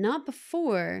bandit, but not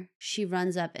before she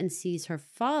runs up and sees her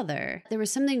father. There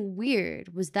was something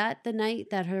weird. Was that the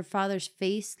night that her father's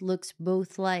face looks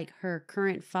both like her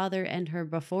current father and her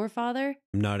before father?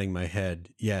 I'm nodding my head.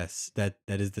 Yes, that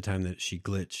is the time that she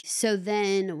glitched. So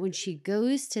then when she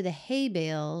goes to the hay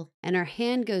bale and her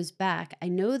hand goes back, I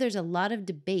know there's a lot of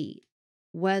debate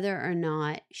whether or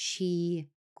not she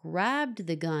grabbed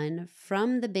the gun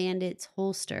from the bandit's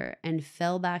holster and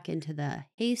fell back into the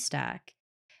haystack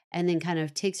and then kind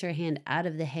of takes her hand out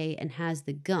of the hay and has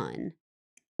the gun,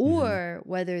 or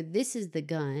whether this is the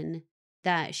gun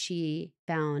that she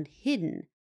found hidden.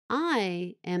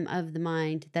 I am of the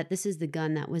mind that this is the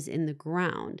gun that was in the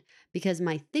ground, because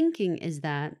my thinking is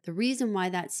that the reason why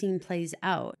that scene plays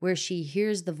out, where she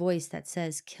hears the voice that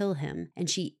says kill him, and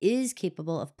she is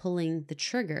capable of pulling the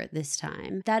trigger this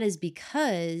time, that is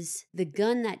because the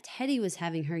gun that Teddy was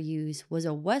having her use was a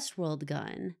Westworld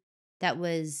gun that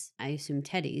was, I assume,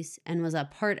 Teddy's and was a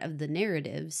part of the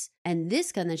narratives. And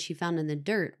this gun that she found in the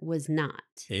dirt was not.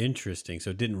 Interesting.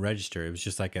 So it didn't register. It was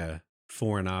just like a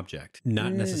foreign object,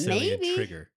 not necessarily a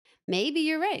trigger. Maybe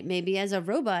you're right. Maybe as a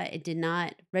robot, it did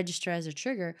not register as a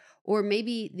trigger. Or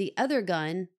maybe the other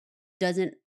gun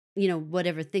doesn't,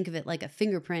 whatever, think of it like a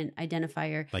fingerprint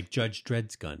identifier. Like Judge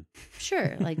Dredd's gun.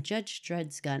 Sure, like Judge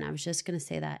Dredd's gun. I was just going to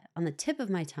say that on the tip of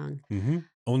my tongue. Mm-hmm.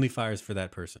 Only fires for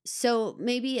that person. So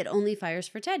maybe it only fires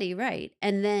for Teddy, right?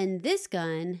 And then this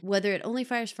gun, whether it only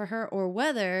fires for her or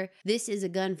whether this is a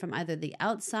gun from either the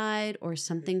outside or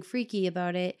something freaky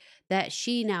about it, that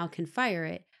she now can fire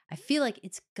it. I feel like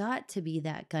it's got to be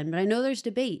that gun, but I know there's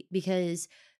debate because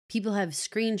people have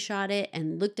screenshot it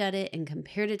and looked at it and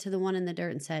compared it to the one in the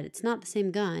dirt and said, it's not the same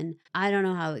gun. I don't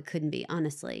know how it couldn't be,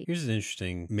 honestly. Here's an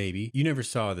interesting, maybe. You never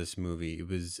saw this movie. It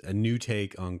was a new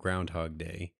take on Groundhog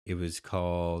Day. It was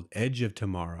called Edge of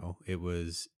Tomorrow. It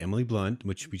was Emily Blunt,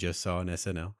 which we just saw on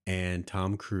SNL, and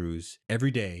Tom Cruise.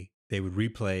 Every day, they would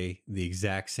replay the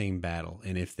exact same battle.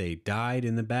 And if they died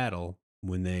in the battle,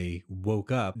 when they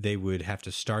woke up, they would have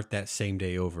to start that same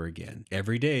day over again.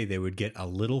 Every day they would get a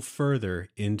little further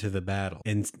into the battle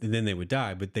and then they would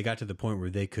die. But they got to the point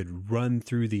where they could run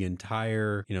through the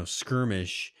entire,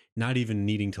 skirmish, not even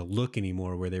needing to look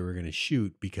anymore where they were going to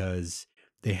shoot because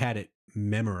they had it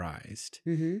memorized.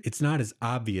 Mm-hmm. It's not as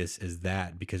obvious as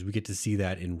that because we get to see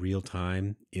that in real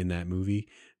time in that movie.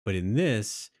 But in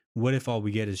this, what if all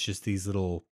we get is just these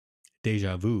little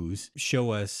deja vus, show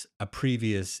us a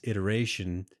previous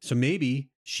iteration. So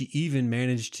maybe she even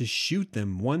managed to shoot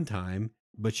them one time,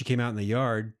 but she came out in the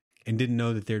yard and didn't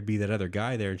know that there'd be that other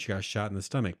guy there and she got shot in the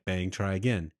stomach. Bang, try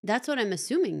again. That's what I'm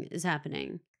assuming is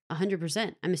happening.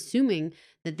 100%. I'm assuming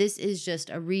that this is just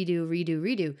a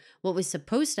redo. What was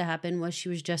supposed to happen was she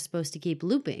was just supposed to keep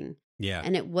looping. Yeah.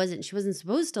 And she wasn't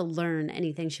supposed to learn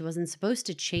anything. She wasn't supposed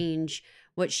to change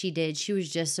what she did. She was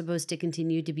just supposed to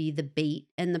continue to be the bait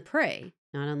and the prey,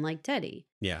 not unlike Teddy.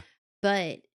 Yeah.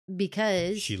 But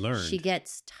because she learned, she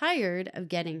gets tired of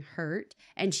getting hurt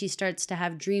and she starts to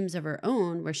have dreams of her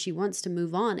own where she wants to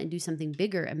move on and do something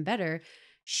bigger and better,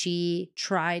 she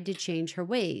tried to change her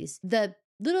ways. The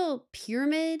little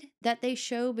pyramid that they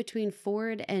show between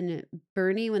Ford and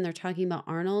Bernie when they're talking about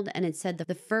Arnold, and it said that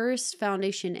the first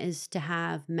foundation is to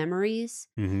have memories.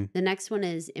 Mm-hmm. The next one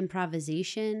is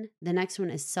improvisation. The next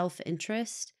one is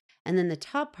self-interest. And then the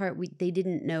top part, they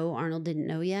didn't know, Arnold didn't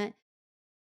know yet.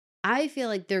 I feel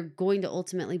like they're going to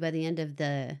ultimately, by the end of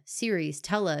the series,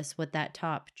 tell us what that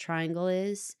top triangle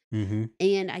is. Mm-hmm.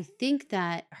 And I think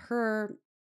that her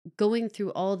going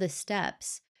through all the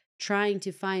steps, trying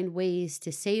to find ways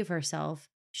to save herself,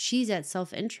 she's at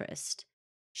self-interest.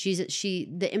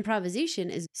 The improvisation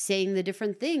is saying the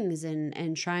different things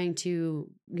and trying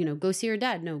to, go see her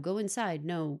dad. No, go inside.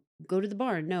 No, go to the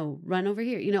barn. No, run over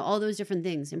here. All those different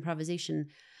things, improvisation.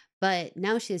 But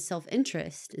now she has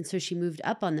self-interest. And so she moved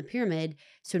up on the pyramid.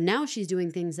 So now she's doing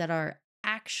things that are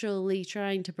actually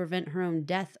trying to prevent her own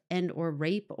death and or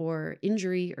rape or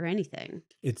injury or anything.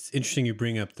 It's interesting you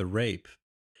bring up the rape.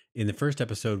 In the first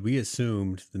episode, we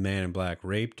assumed the man in black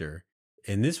raped her.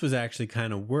 And this was actually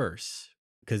kind of worse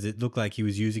because it looked like he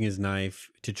was using his knife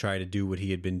to try to do what he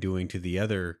had been doing to the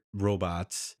other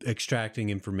robots, extracting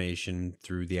information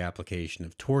through the application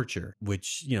of torture,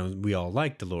 which, we all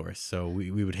like Dolores, so we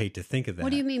would hate to think of that.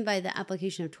 What do you mean by the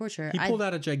application of torture? He pulled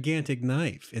out a gigantic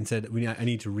knife and said, I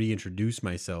need to reintroduce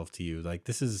myself to you. Like,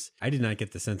 I did not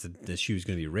get the sense that she was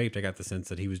going to be raped. I got the sense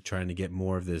that he was trying to get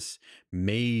more of this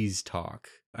maze talk.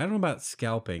 I don't know about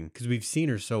scalping because we've seen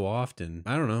her so often.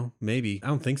 I don't know. Maybe. I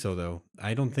don't think so, though.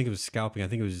 I don't think it was scalping. I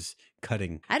think it was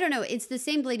cutting. I don't know. It's the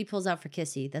same blade he pulls out for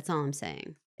Kissy. That's all I'm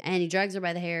saying. And he drags her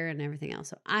by the hair and everything else.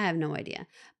 So I have no idea.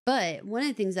 But one of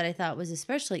the things that I thought was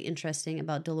especially interesting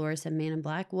about Dolores and Man in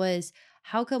Black was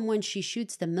how come when she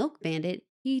shoots the milk bandit,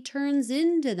 he turns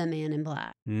into the Man in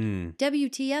Black?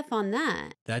 WTF on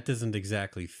that? That doesn't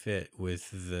exactly fit with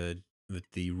the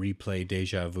replay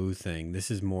deja vu thing.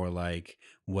 This is more like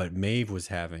what Maeve was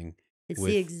having. It's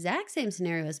the exact same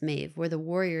scenario as Maeve, where the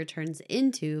warrior turns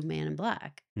into Man in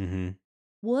Black. Mm-hmm.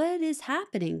 What is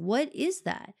happening? What is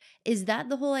that? Is that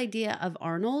the whole idea of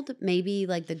Arnold? Maybe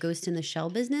like the Ghost in the Shell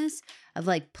business of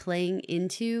like playing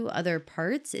into other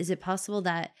parts? Is it possible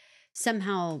that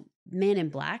somehow Man in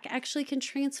Black actually can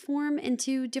transform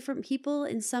into different people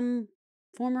in some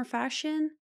form or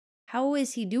fashion? How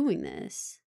is he doing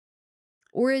this?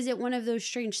 Or is it one of those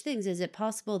strange things? Is it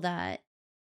possible that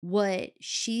what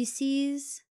she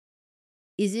sees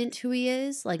isn't who he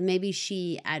is? Like maybe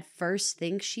she at first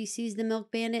thinks she sees the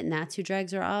milk bandit and that's who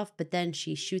drags her off, but then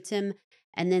she shoots him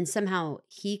and then somehow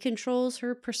he controls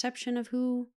her perception of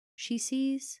who she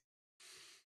sees?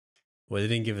 Well, they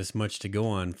didn't give us much to go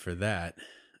on for that.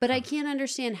 But I can't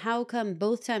understand how come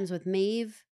both times with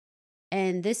Maeve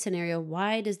and this scenario,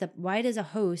 why does a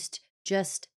host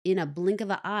just in a blink of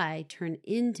an eye turn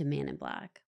into Man in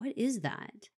Black? What is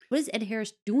that? What is Ed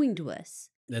Harris doing to us?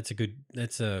 That's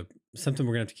something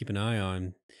we're gonna have to keep an eye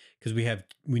on because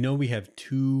we know we have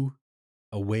two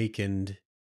awakened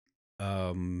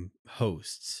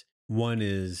hosts. One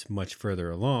is much further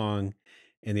along,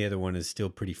 and the other one is still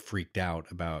pretty freaked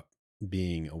out about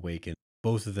being awakened.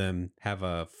 Both of them have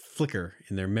a flicker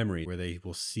in their memory where they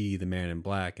will see the Man in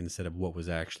Black instead of what was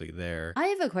actually there. I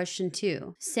have a question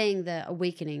too, saying the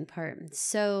awakening part.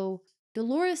 So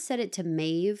Dolores said it to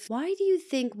Maeve. Why do you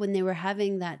think when they were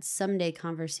having that someday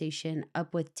conversation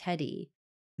up with Teddy,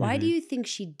 why do you think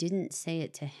she didn't say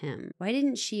it to him? Why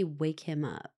didn't she wake him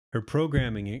up? Her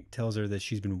programming tells her that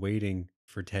she's been waiting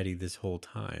for Teddy this whole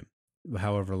time.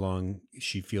 However long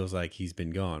she feels like he's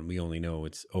been gone. We only know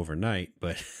it's overnight,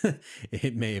 but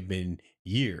it may have been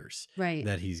years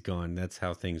that he's gone. That's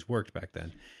how things worked back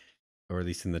then, or at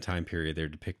least in the time period they're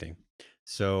depicting.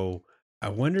 So I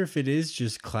wonder if it is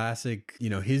just classic,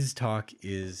 his talk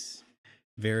is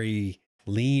very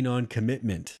lean on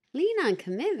commitment. Lean on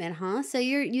commitment, huh? So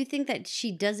you think that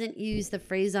she doesn't use the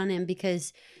phrase on him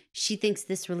because she thinks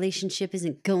this relationship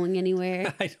isn't going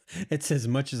anywhere? It's as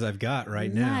much as I've got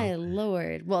right now. My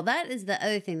Lord. Well, that is the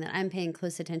other thing that I'm paying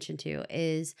close attention to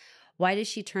is why does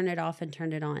she turn it off and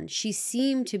turn it on? She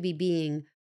seemed to be being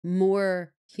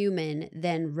more human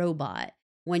than robot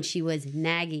when she was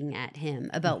nagging at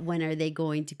him about when are they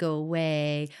going to go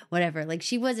away, whatever. Like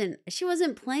she wasn't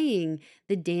playing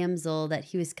the damsel that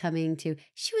he was coming to.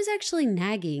 She was actually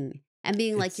nagging and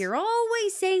being like, you're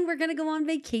always saying we're going to go on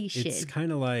vacation. It's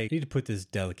kind of like, I need to put this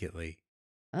delicately.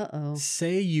 Uh-oh.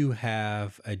 Say you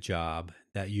have a job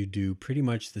that you do pretty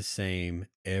much the same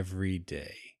every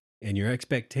day, and your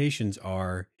expectations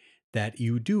are that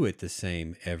you do it the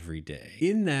same every day.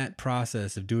 In that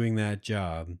process of doing that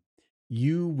job,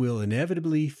 you will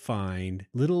inevitably find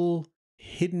little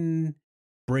hidden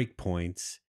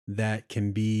breakpoints that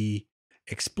can be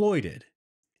exploited,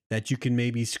 that you can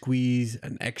maybe squeeze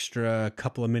an extra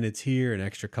couple of minutes here, an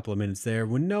extra couple of minutes there,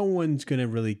 when no one's going to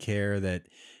really care that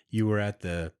you were at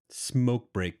the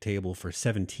smoke break table for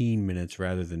 17 minutes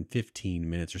rather than 15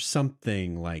 minutes or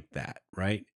something like that,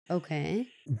 right? Okay.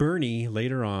 Bernie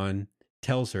later on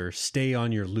tells her, stay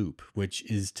on your loop, which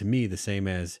is to me the same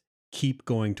as keep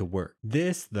going to work.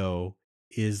 This, though,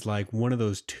 is like one of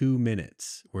those 2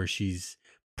 minutes where she's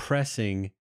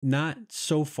pressing not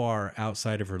so far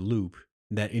outside of her loop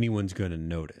that anyone's going to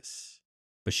notice.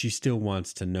 But she still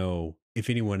wants to know if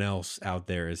anyone else out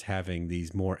there is having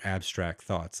these more abstract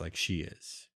thoughts like she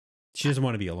is. She doesn't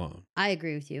want to be alone. I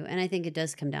agree with you. And I think it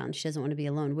does come down. She doesn't want to be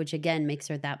alone, which again makes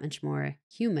her that much more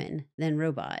human than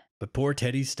robot. But poor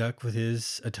Teddy's stuck with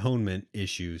his atonement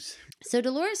issues. So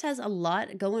Dolores has a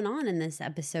lot going on in this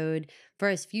episode for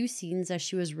as few scenes as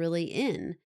she was really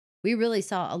in. we really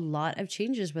saw a lot of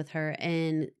changes with her,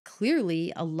 and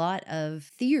clearly a lot of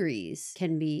theories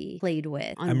can be played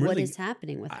with on what is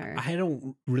happening with her. I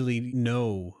don't really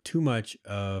know too much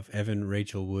of Evan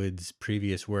Rachel Wood's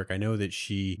previous work. I know that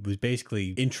she was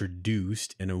basically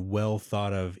introduced in a well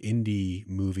thought of indie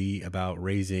movie about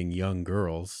raising young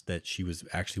girls, that she was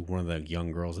actually one of the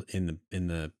young girls in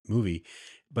the movie.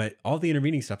 But all the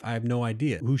intervening stuff, I have no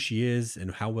idea who she is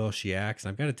and how well she acts.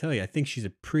 And I've got to tell you, I think she's a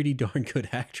pretty darn good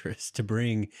actress to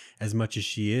bring as much as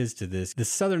she is to this. The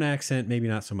Southern accent, maybe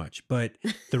not so much, but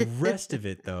the rest of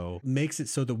it, though, makes it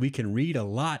so that we can read a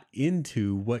lot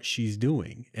into what she's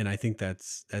doing. And I think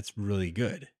that's really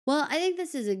good. Well, I think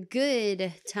this is a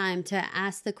good time to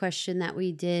ask the question that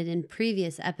we did in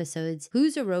previous episodes.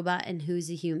 Who's a robot and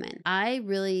who's a human? I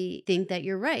really think that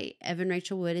you're right. Evan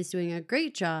Rachel Wood is doing a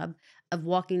great job of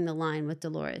walking the line with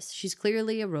Dolores. She's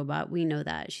clearly a robot. We know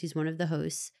that. She's one of the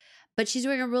hosts. But she's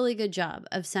doing a really good job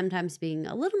of sometimes being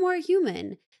a little more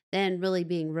human than really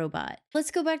being robot. Let's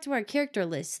go back to our character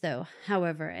list, though,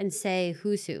 however, and say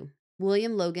who's who.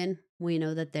 William Logan, we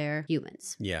know that they're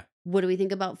humans. Yeah. What do we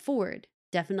think about Ford?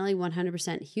 Definitely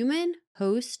 100% human,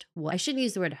 host. Well, I shouldn't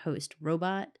use the word host.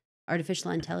 Robot,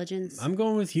 artificial intelligence. I'm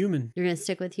going with human. You're going to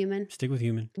stick with human? Stick with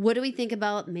human. What do we think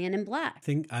about Man in Black?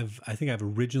 I think I've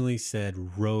originally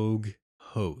said rogue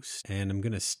host, and I'm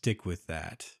going to stick with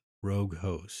that. Rogue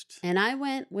host. And I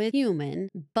went with human,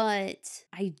 but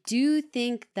I do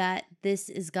think that this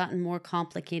has gotten more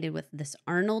complicated with this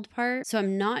Arnold part. So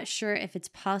I'm not sure if it's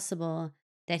possible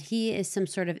that he is some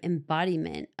sort of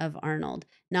embodiment of Arnold.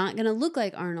 Not going to look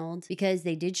like Arnold because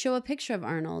they did show a picture of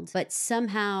Arnold, but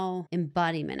somehow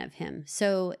embodiment of him.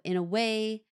 So in a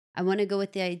way, I want to go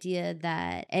with the idea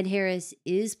that Ed Harris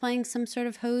is playing some sort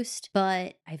of host,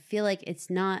 but I feel like it's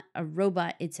not a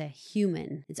robot, it's a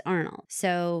human. It's Arnold.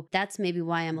 So that's maybe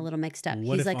why I'm a little mixed up.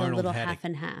 He's like Arnold a little half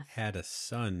and half. Had a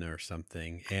son or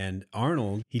something, and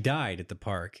Arnold, he died at the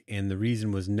park, and the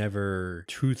reason was never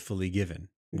truthfully given.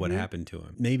 What happened to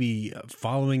him? Maybe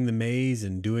following the maze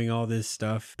and doing all this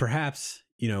stuff. Perhaps,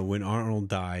 when Arnold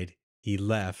died, he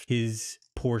left his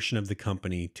portion of the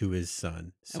company to his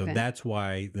son. So that's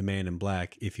why the Man in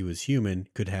Black, if he was human,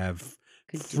 could have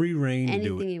free reign to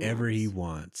do whatever he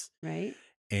wants. Right.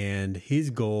 And his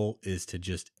goal is to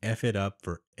just F it up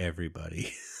for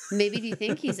everybody. Maybe do you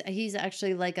think he's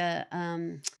actually like a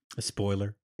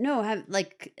spoiler? No, have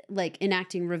like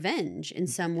enacting revenge in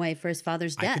some way for his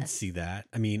father's death. I could see that.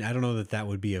 I mean, I don't know that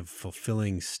would be a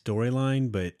fulfilling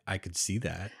storyline, but I could see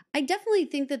that. I definitely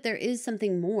think that there is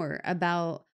something more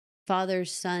about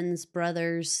fathers, sons,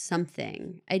 brothers,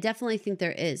 something. I definitely think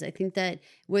there is. I think that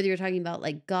whether you're talking about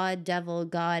like God, devil,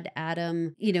 God,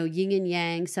 Adam, yin and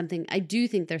yang, something, I do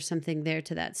think there's something there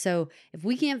to that. So if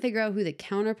we can't figure out who the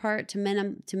counterpart to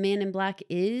Man in Black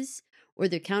is, or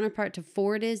their counterpart to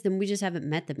Ford is, then we just haven't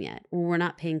met them yet, or we're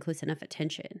not paying close enough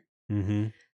attention. Mm-hmm.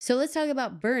 So let's talk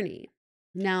about Bernie.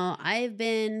 Now, I've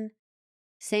been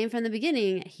saying from the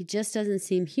beginning, he just doesn't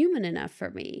seem human enough for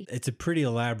me. It's a pretty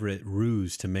elaborate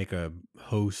ruse to make a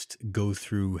host go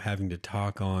through having to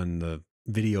talk on the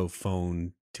video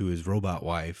phone to his robot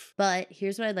wife. But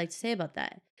here's what I'd like to say about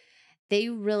that. They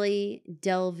really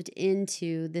delved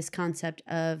into this concept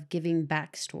of giving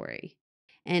backstory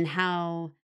and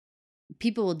how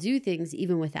people will do things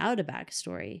even without a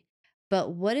backstory.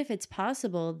 But what if it's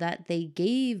possible that they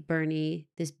gave Bernie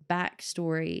this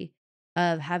backstory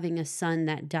of having a son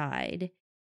that died,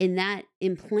 and that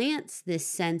implants this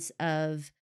sense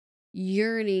of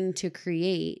yearning to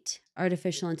create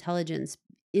artificial intelligence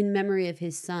in memory of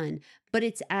his son, but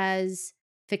it's as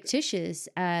fictitious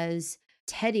as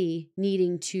Teddy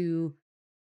needing to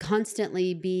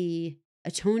constantly be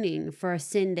atoning for a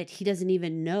sin that he doesn't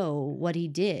even know what he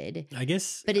did. I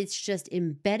guess. But it's just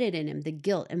embedded in him, the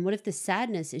guilt. And what if the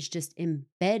sadness is just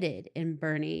embedded in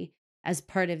Bernie as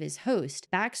part of his host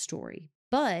backstory?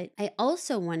 But I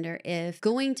also wonder if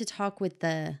going to talk with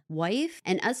the wife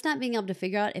and us not being able to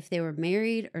figure out if they were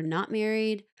married or not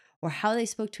married, or how they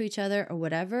spoke to each other or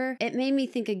whatever, it made me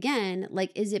think again,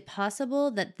 like, is it possible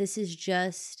that this is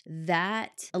just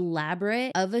that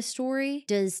elaborate of a story?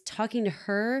 Does talking to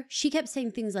her, she kept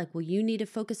saying things like, well, you need to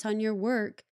focus on your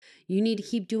work. You need to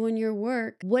keep doing your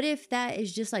work. What if that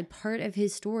is just like part of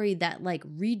his story that like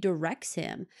redirects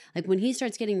him? Like when he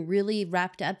starts getting really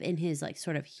wrapped up in his like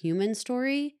sort of human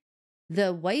story,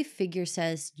 the wife figure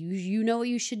says, you know what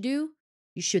you should do?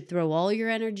 You should throw all your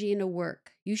energy into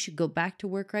work. You should go back to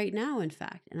work right now, in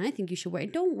fact. And I think you should worry.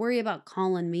 Don't worry about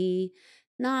calling me.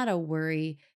 Not a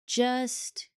worry.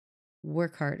 Just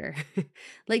work harder.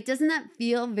 Like, doesn't that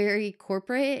feel very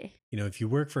corporate? You know, if you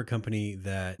work for a company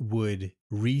that would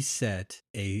reset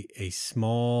a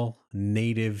small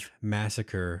native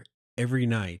massacre every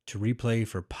night to replay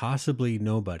for possibly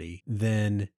nobody,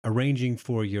 then arranging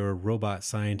for your robot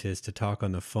scientist to talk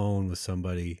on the phone with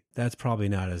somebody, that's probably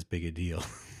not as big a deal.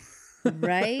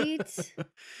 Right?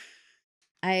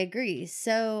 I agree.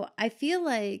 So I feel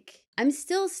like I'm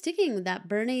still sticking with that.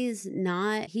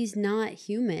 He's not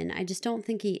human. I just don't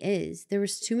think he is. There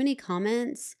was too many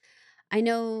comments. I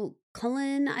know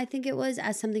Cullen, I think it was,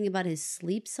 asked something about his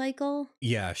sleep cycle.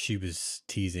 Yeah, she was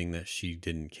teasing that she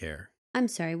didn't care. I'm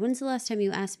sorry, when's the last time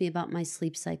you asked me about my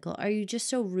sleep cycle? Are you just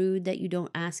so rude that you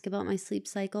don't ask about my sleep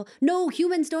cycle? No,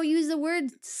 humans don't use the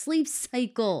word sleep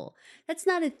cycle. That's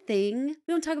not a thing. We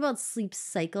don't talk about sleep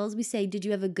cycles. We say, did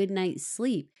you have a good night's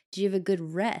sleep? Did you have a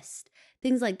good rest?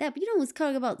 Things like that. But you don't always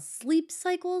talk about sleep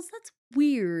cycles. That's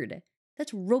weird.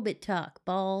 That's robot talk,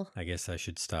 ball. I guess I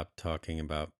should stop talking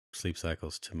about sleep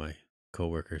cycles to my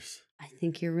coworkers. I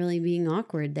think you're really being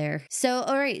awkward there. So,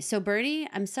 all right. So, Bernie,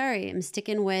 I'm sorry. I'm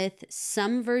sticking with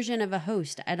some version of a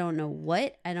host. I don't know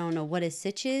what. I don't know what a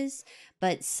sitch is,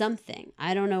 but something.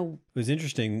 I don't know. It was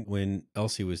interesting when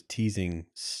Elsie was teasing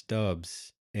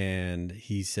Stubbs and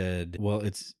he said, well,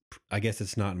 I guess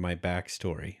it's not in my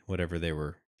backstory, whatever they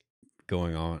were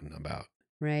going on about.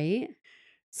 Right.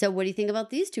 So, what do you think about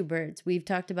these two birds? We've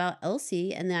talked about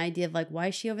Elsie and the idea of like, why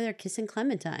is she over there kissing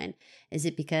Clementine? Is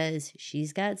it because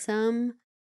she's got something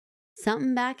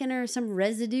back in her, some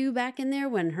residue back in there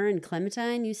when her and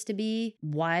Clementine used to be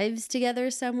wives together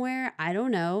somewhere? I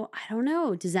don't know.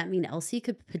 Does that mean Elsie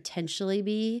could potentially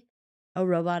be a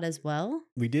robot as well?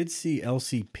 We did see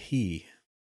Elsie pee,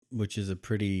 which is a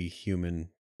pretty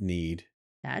human need.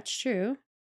 That's true.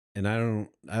 And I don't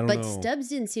know. But Stubbs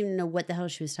didn't seem to know what the hell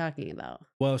she was talking about.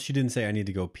 Well, she didn't say I need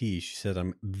to go pee. She said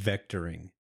I'm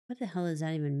vectoring. What the hell does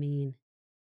that even mean?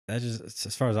 That just,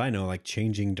 as far as I know, like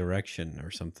changing direction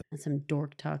or something. That's some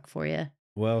dork talk for you.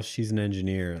 Well, she's an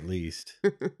engineer at least.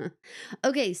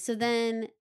 Okay, so then,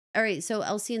 all right, so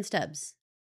Elsie and Stubbs.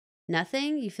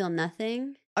 Nothing? You feel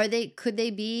nothing? Could they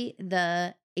be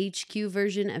the HQ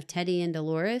version of Teddy and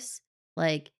Dolores?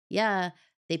 Like, yeah,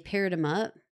 they paired them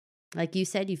up. Like you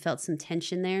said, you felt some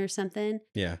tension there or something.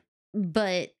 Yeah.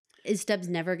 But is Stubbs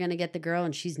never going to get the girl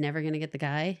and she's never going to get the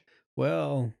guy?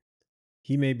 Well,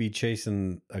 he may be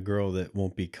chasing a girl that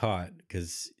won't be caught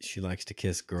because she likes to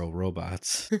kiss girl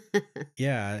robots.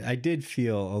 Yeah, I did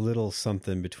feel a little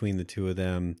something between the two of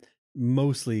them,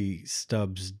 mostly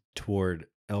Stubbs toward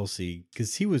Elsie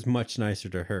because he was much nicer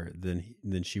to her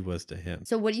than she was to him.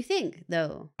 So what do you think,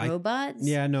 though? Robots?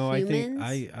 Yeah, no, humans?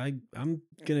 I think I'm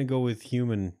gonna go with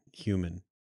human.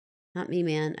 Not me,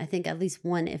 man. I think at least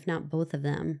one, if not both of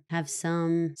them, have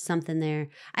something there.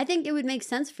 I think it would make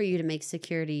sense for you to make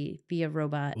security be a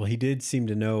robot. Well, he did seem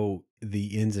to know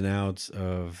the ins and outs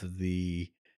of the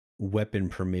weapon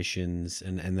permissions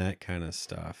and that kind of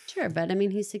stuff. Sure, but I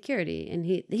mean, he's security, and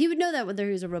he would know that whether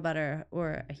he was a robot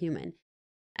or a human.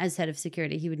 As head of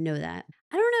security, he would know that.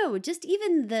 I don't know, just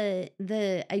even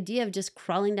the idea of just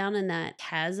crawling down in that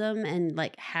chasm and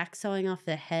like hacksawing off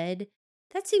the head,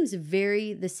 that seems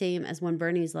very the same as when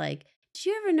Bernie's like, did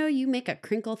you ever know you make a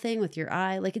crinkle thing with your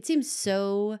eye? Like, it seems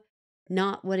so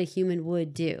not what a human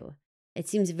would do. It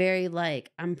seems very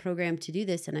like, I'm programmed to do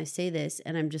this and I say this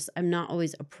and I'm not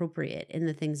always appropriate in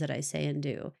the things that I say and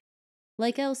do.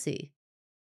 Like Elsie.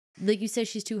 Like you said,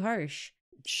 she's too harsh.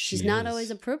 She's not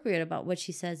always appropriate about what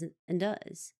she says and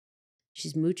does.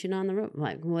 She's mooching on the road.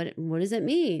 Like, what does it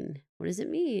mean? What does it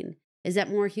mean? Is that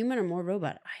more human or more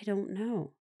robot? I don't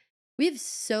know. We have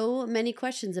so many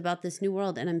questions about this new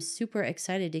world, and I'm super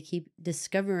excited to keep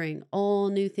discovering all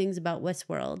new things about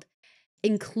Westworld,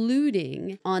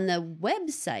 including on the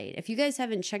website. If you guys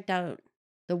haven't checked out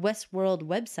the Westworld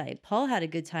website, Paul had a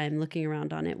good time looking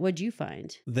around on it. What'd you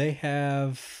find? They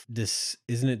have this,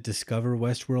 isn't it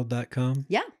discoverwestworld.com?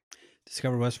 Yeah.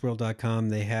 Discoverwestworld.com.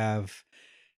 They have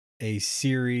a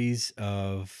series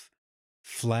of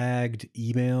flagged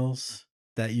emails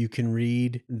that you can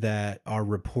read that are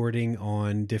reporting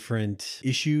on different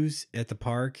issues at the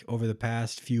park over the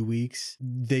past few weeks.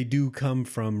 They do come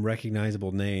from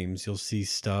recognizable names. You'll see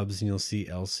Stubbs and you'll see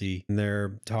Elsie, and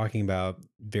they're talking about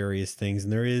various things.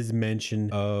 And there is mention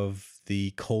of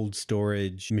the cold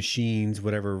storage machines,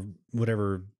 whatever,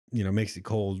 makes it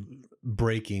cold,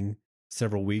 breaking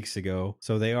several weeks ago.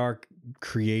 So they are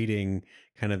creating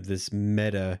kind of this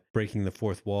meta breaking the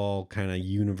fourth wall kind of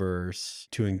universe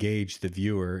to engage the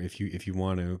viewer if you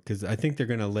want to, because I think they're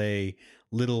going to lay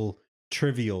little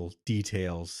trivial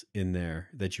details in there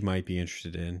that you might be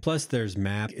interested in. Plus there's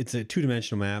map. It's a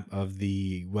 2-dimensional map of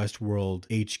the Westworld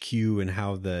HQ and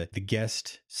how the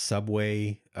guest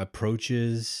subway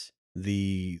approaches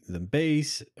the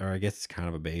base, or I guess it's kind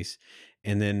of a base,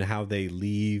 and then how they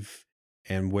leave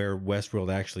and where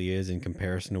Westworld actually is in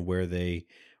comparison to where they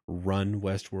run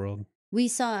Westworld. We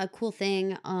saw a cool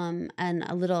thing and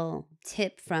a little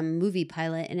tip from Movie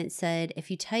Pilot, and it said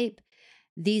if you type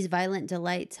 "these violent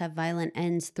delights have violent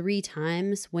ends" 3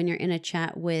 times when you're in a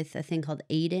chat with a thing called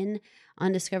Aiden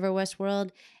on Discover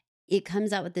Westworld, it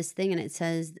comes out with this thing and it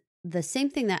says the same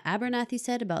thing that Abernathy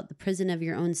said about the prison of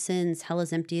your own sins, hell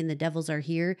is empty and the devils are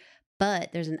here,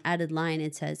 but there's an added line.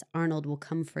 It says Arnold will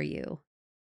come for you.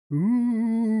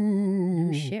 Ooh.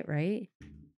 Oh, shit, right?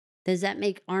 Does that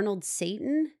make Arnold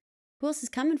Satan? Who else is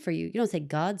coming for you? You don't say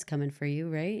God's coming for you,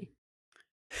 right?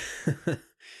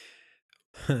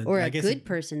 Or a good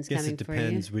person's coming for you. It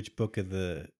depends which book of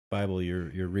the Bible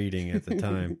you're reading at the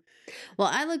time. Well,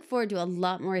 I look forward to a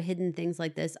lot more hidden things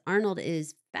like this. Arnold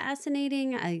is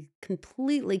fascinating. I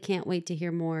completely can't wait to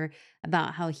hear more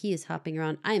about how he is hopping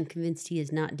around. I am convinced he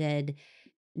is not dead.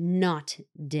 Not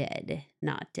dead.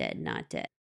 Not dead. Not dead.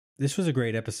 This was a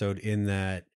great episode in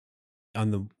that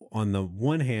on the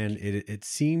one hand, it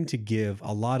seemed to give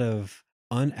a lot of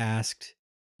unasked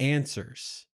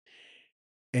answers.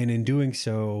 And in doing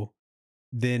so,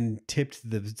 then tipped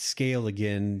the scale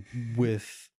again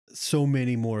with so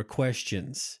many more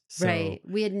questions. So right.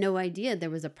 We had no idea there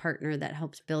was a partner that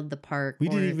helped build the park. We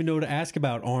didn't even know to ask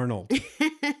about Arnold.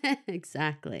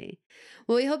 Exactly.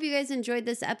 Well, we hope you guys enjoyed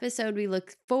this episode. We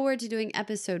look forward to doing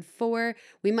episode 4.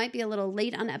 We might be a little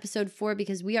late on episode 4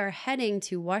 because we are heading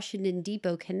to Washington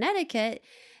Depot, Connecticut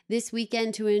this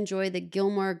weekend to enjoy the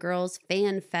Gilmore Girls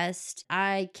Fan Fest.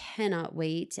 I cannot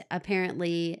wait.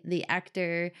 Apparently, the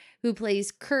actor who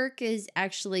plays Kirk is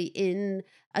actually in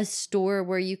a store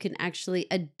where you can actually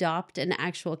adopt an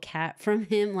actual cat from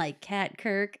him, like Cat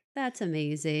Kirk. That's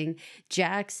amazing.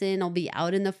 Jackson will be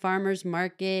out in the farmer's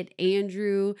market.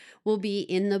 Andrew will be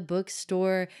in the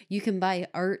bookstore. You can buy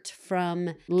art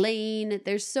from Lane.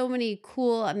 There's so many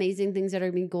cool, amazing things that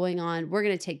are been going on. We're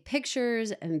going to take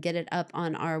pictures and get it up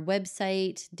on our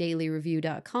website,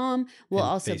 dailyreview.com. We'll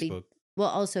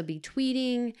also be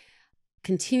tweeting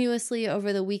continuously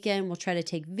over the weekend. We'll try to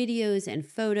take videos and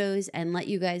photos and let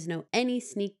you guys know any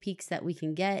sneak peeks that we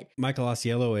can get. Michael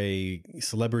Osiello, a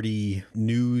celebrity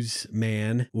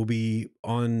newsman, will be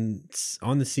on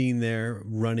the scene there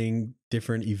running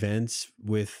different events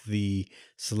with the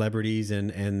celebrities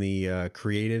and the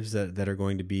creatives that are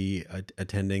going to be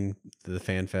attending the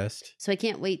Fan Fest. So I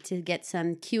can't wait to get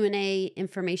some Q&A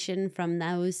information from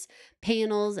those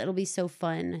panels. It'll be so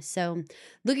fun. So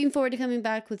looking forward to coming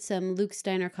back with some Luke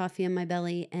Steiner coffee in my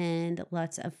belly and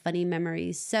lots of funny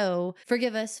memories. So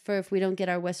forgive us for if we don't get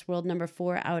our Westworld number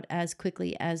 4 out as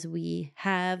quickly as we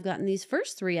have gotten these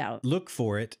first 3 out. Look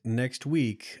for it next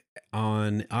week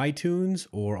on iTunes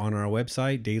or on our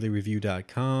website,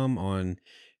 dailyreview.com. On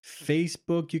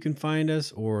Facebook, you can find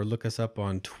us or look us up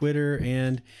on Twitter.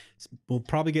 And we'll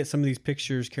probably get some of these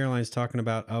pictures Caroline's talking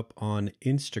about up on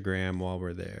Instagram while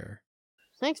we're there.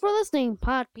 Thanks for listening,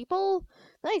 pod people.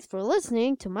 Thanks for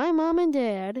listening to my mom and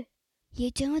dad. You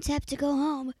don't have to go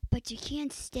home, but you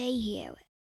can't stay here.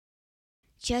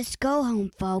 Just go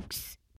home, folks.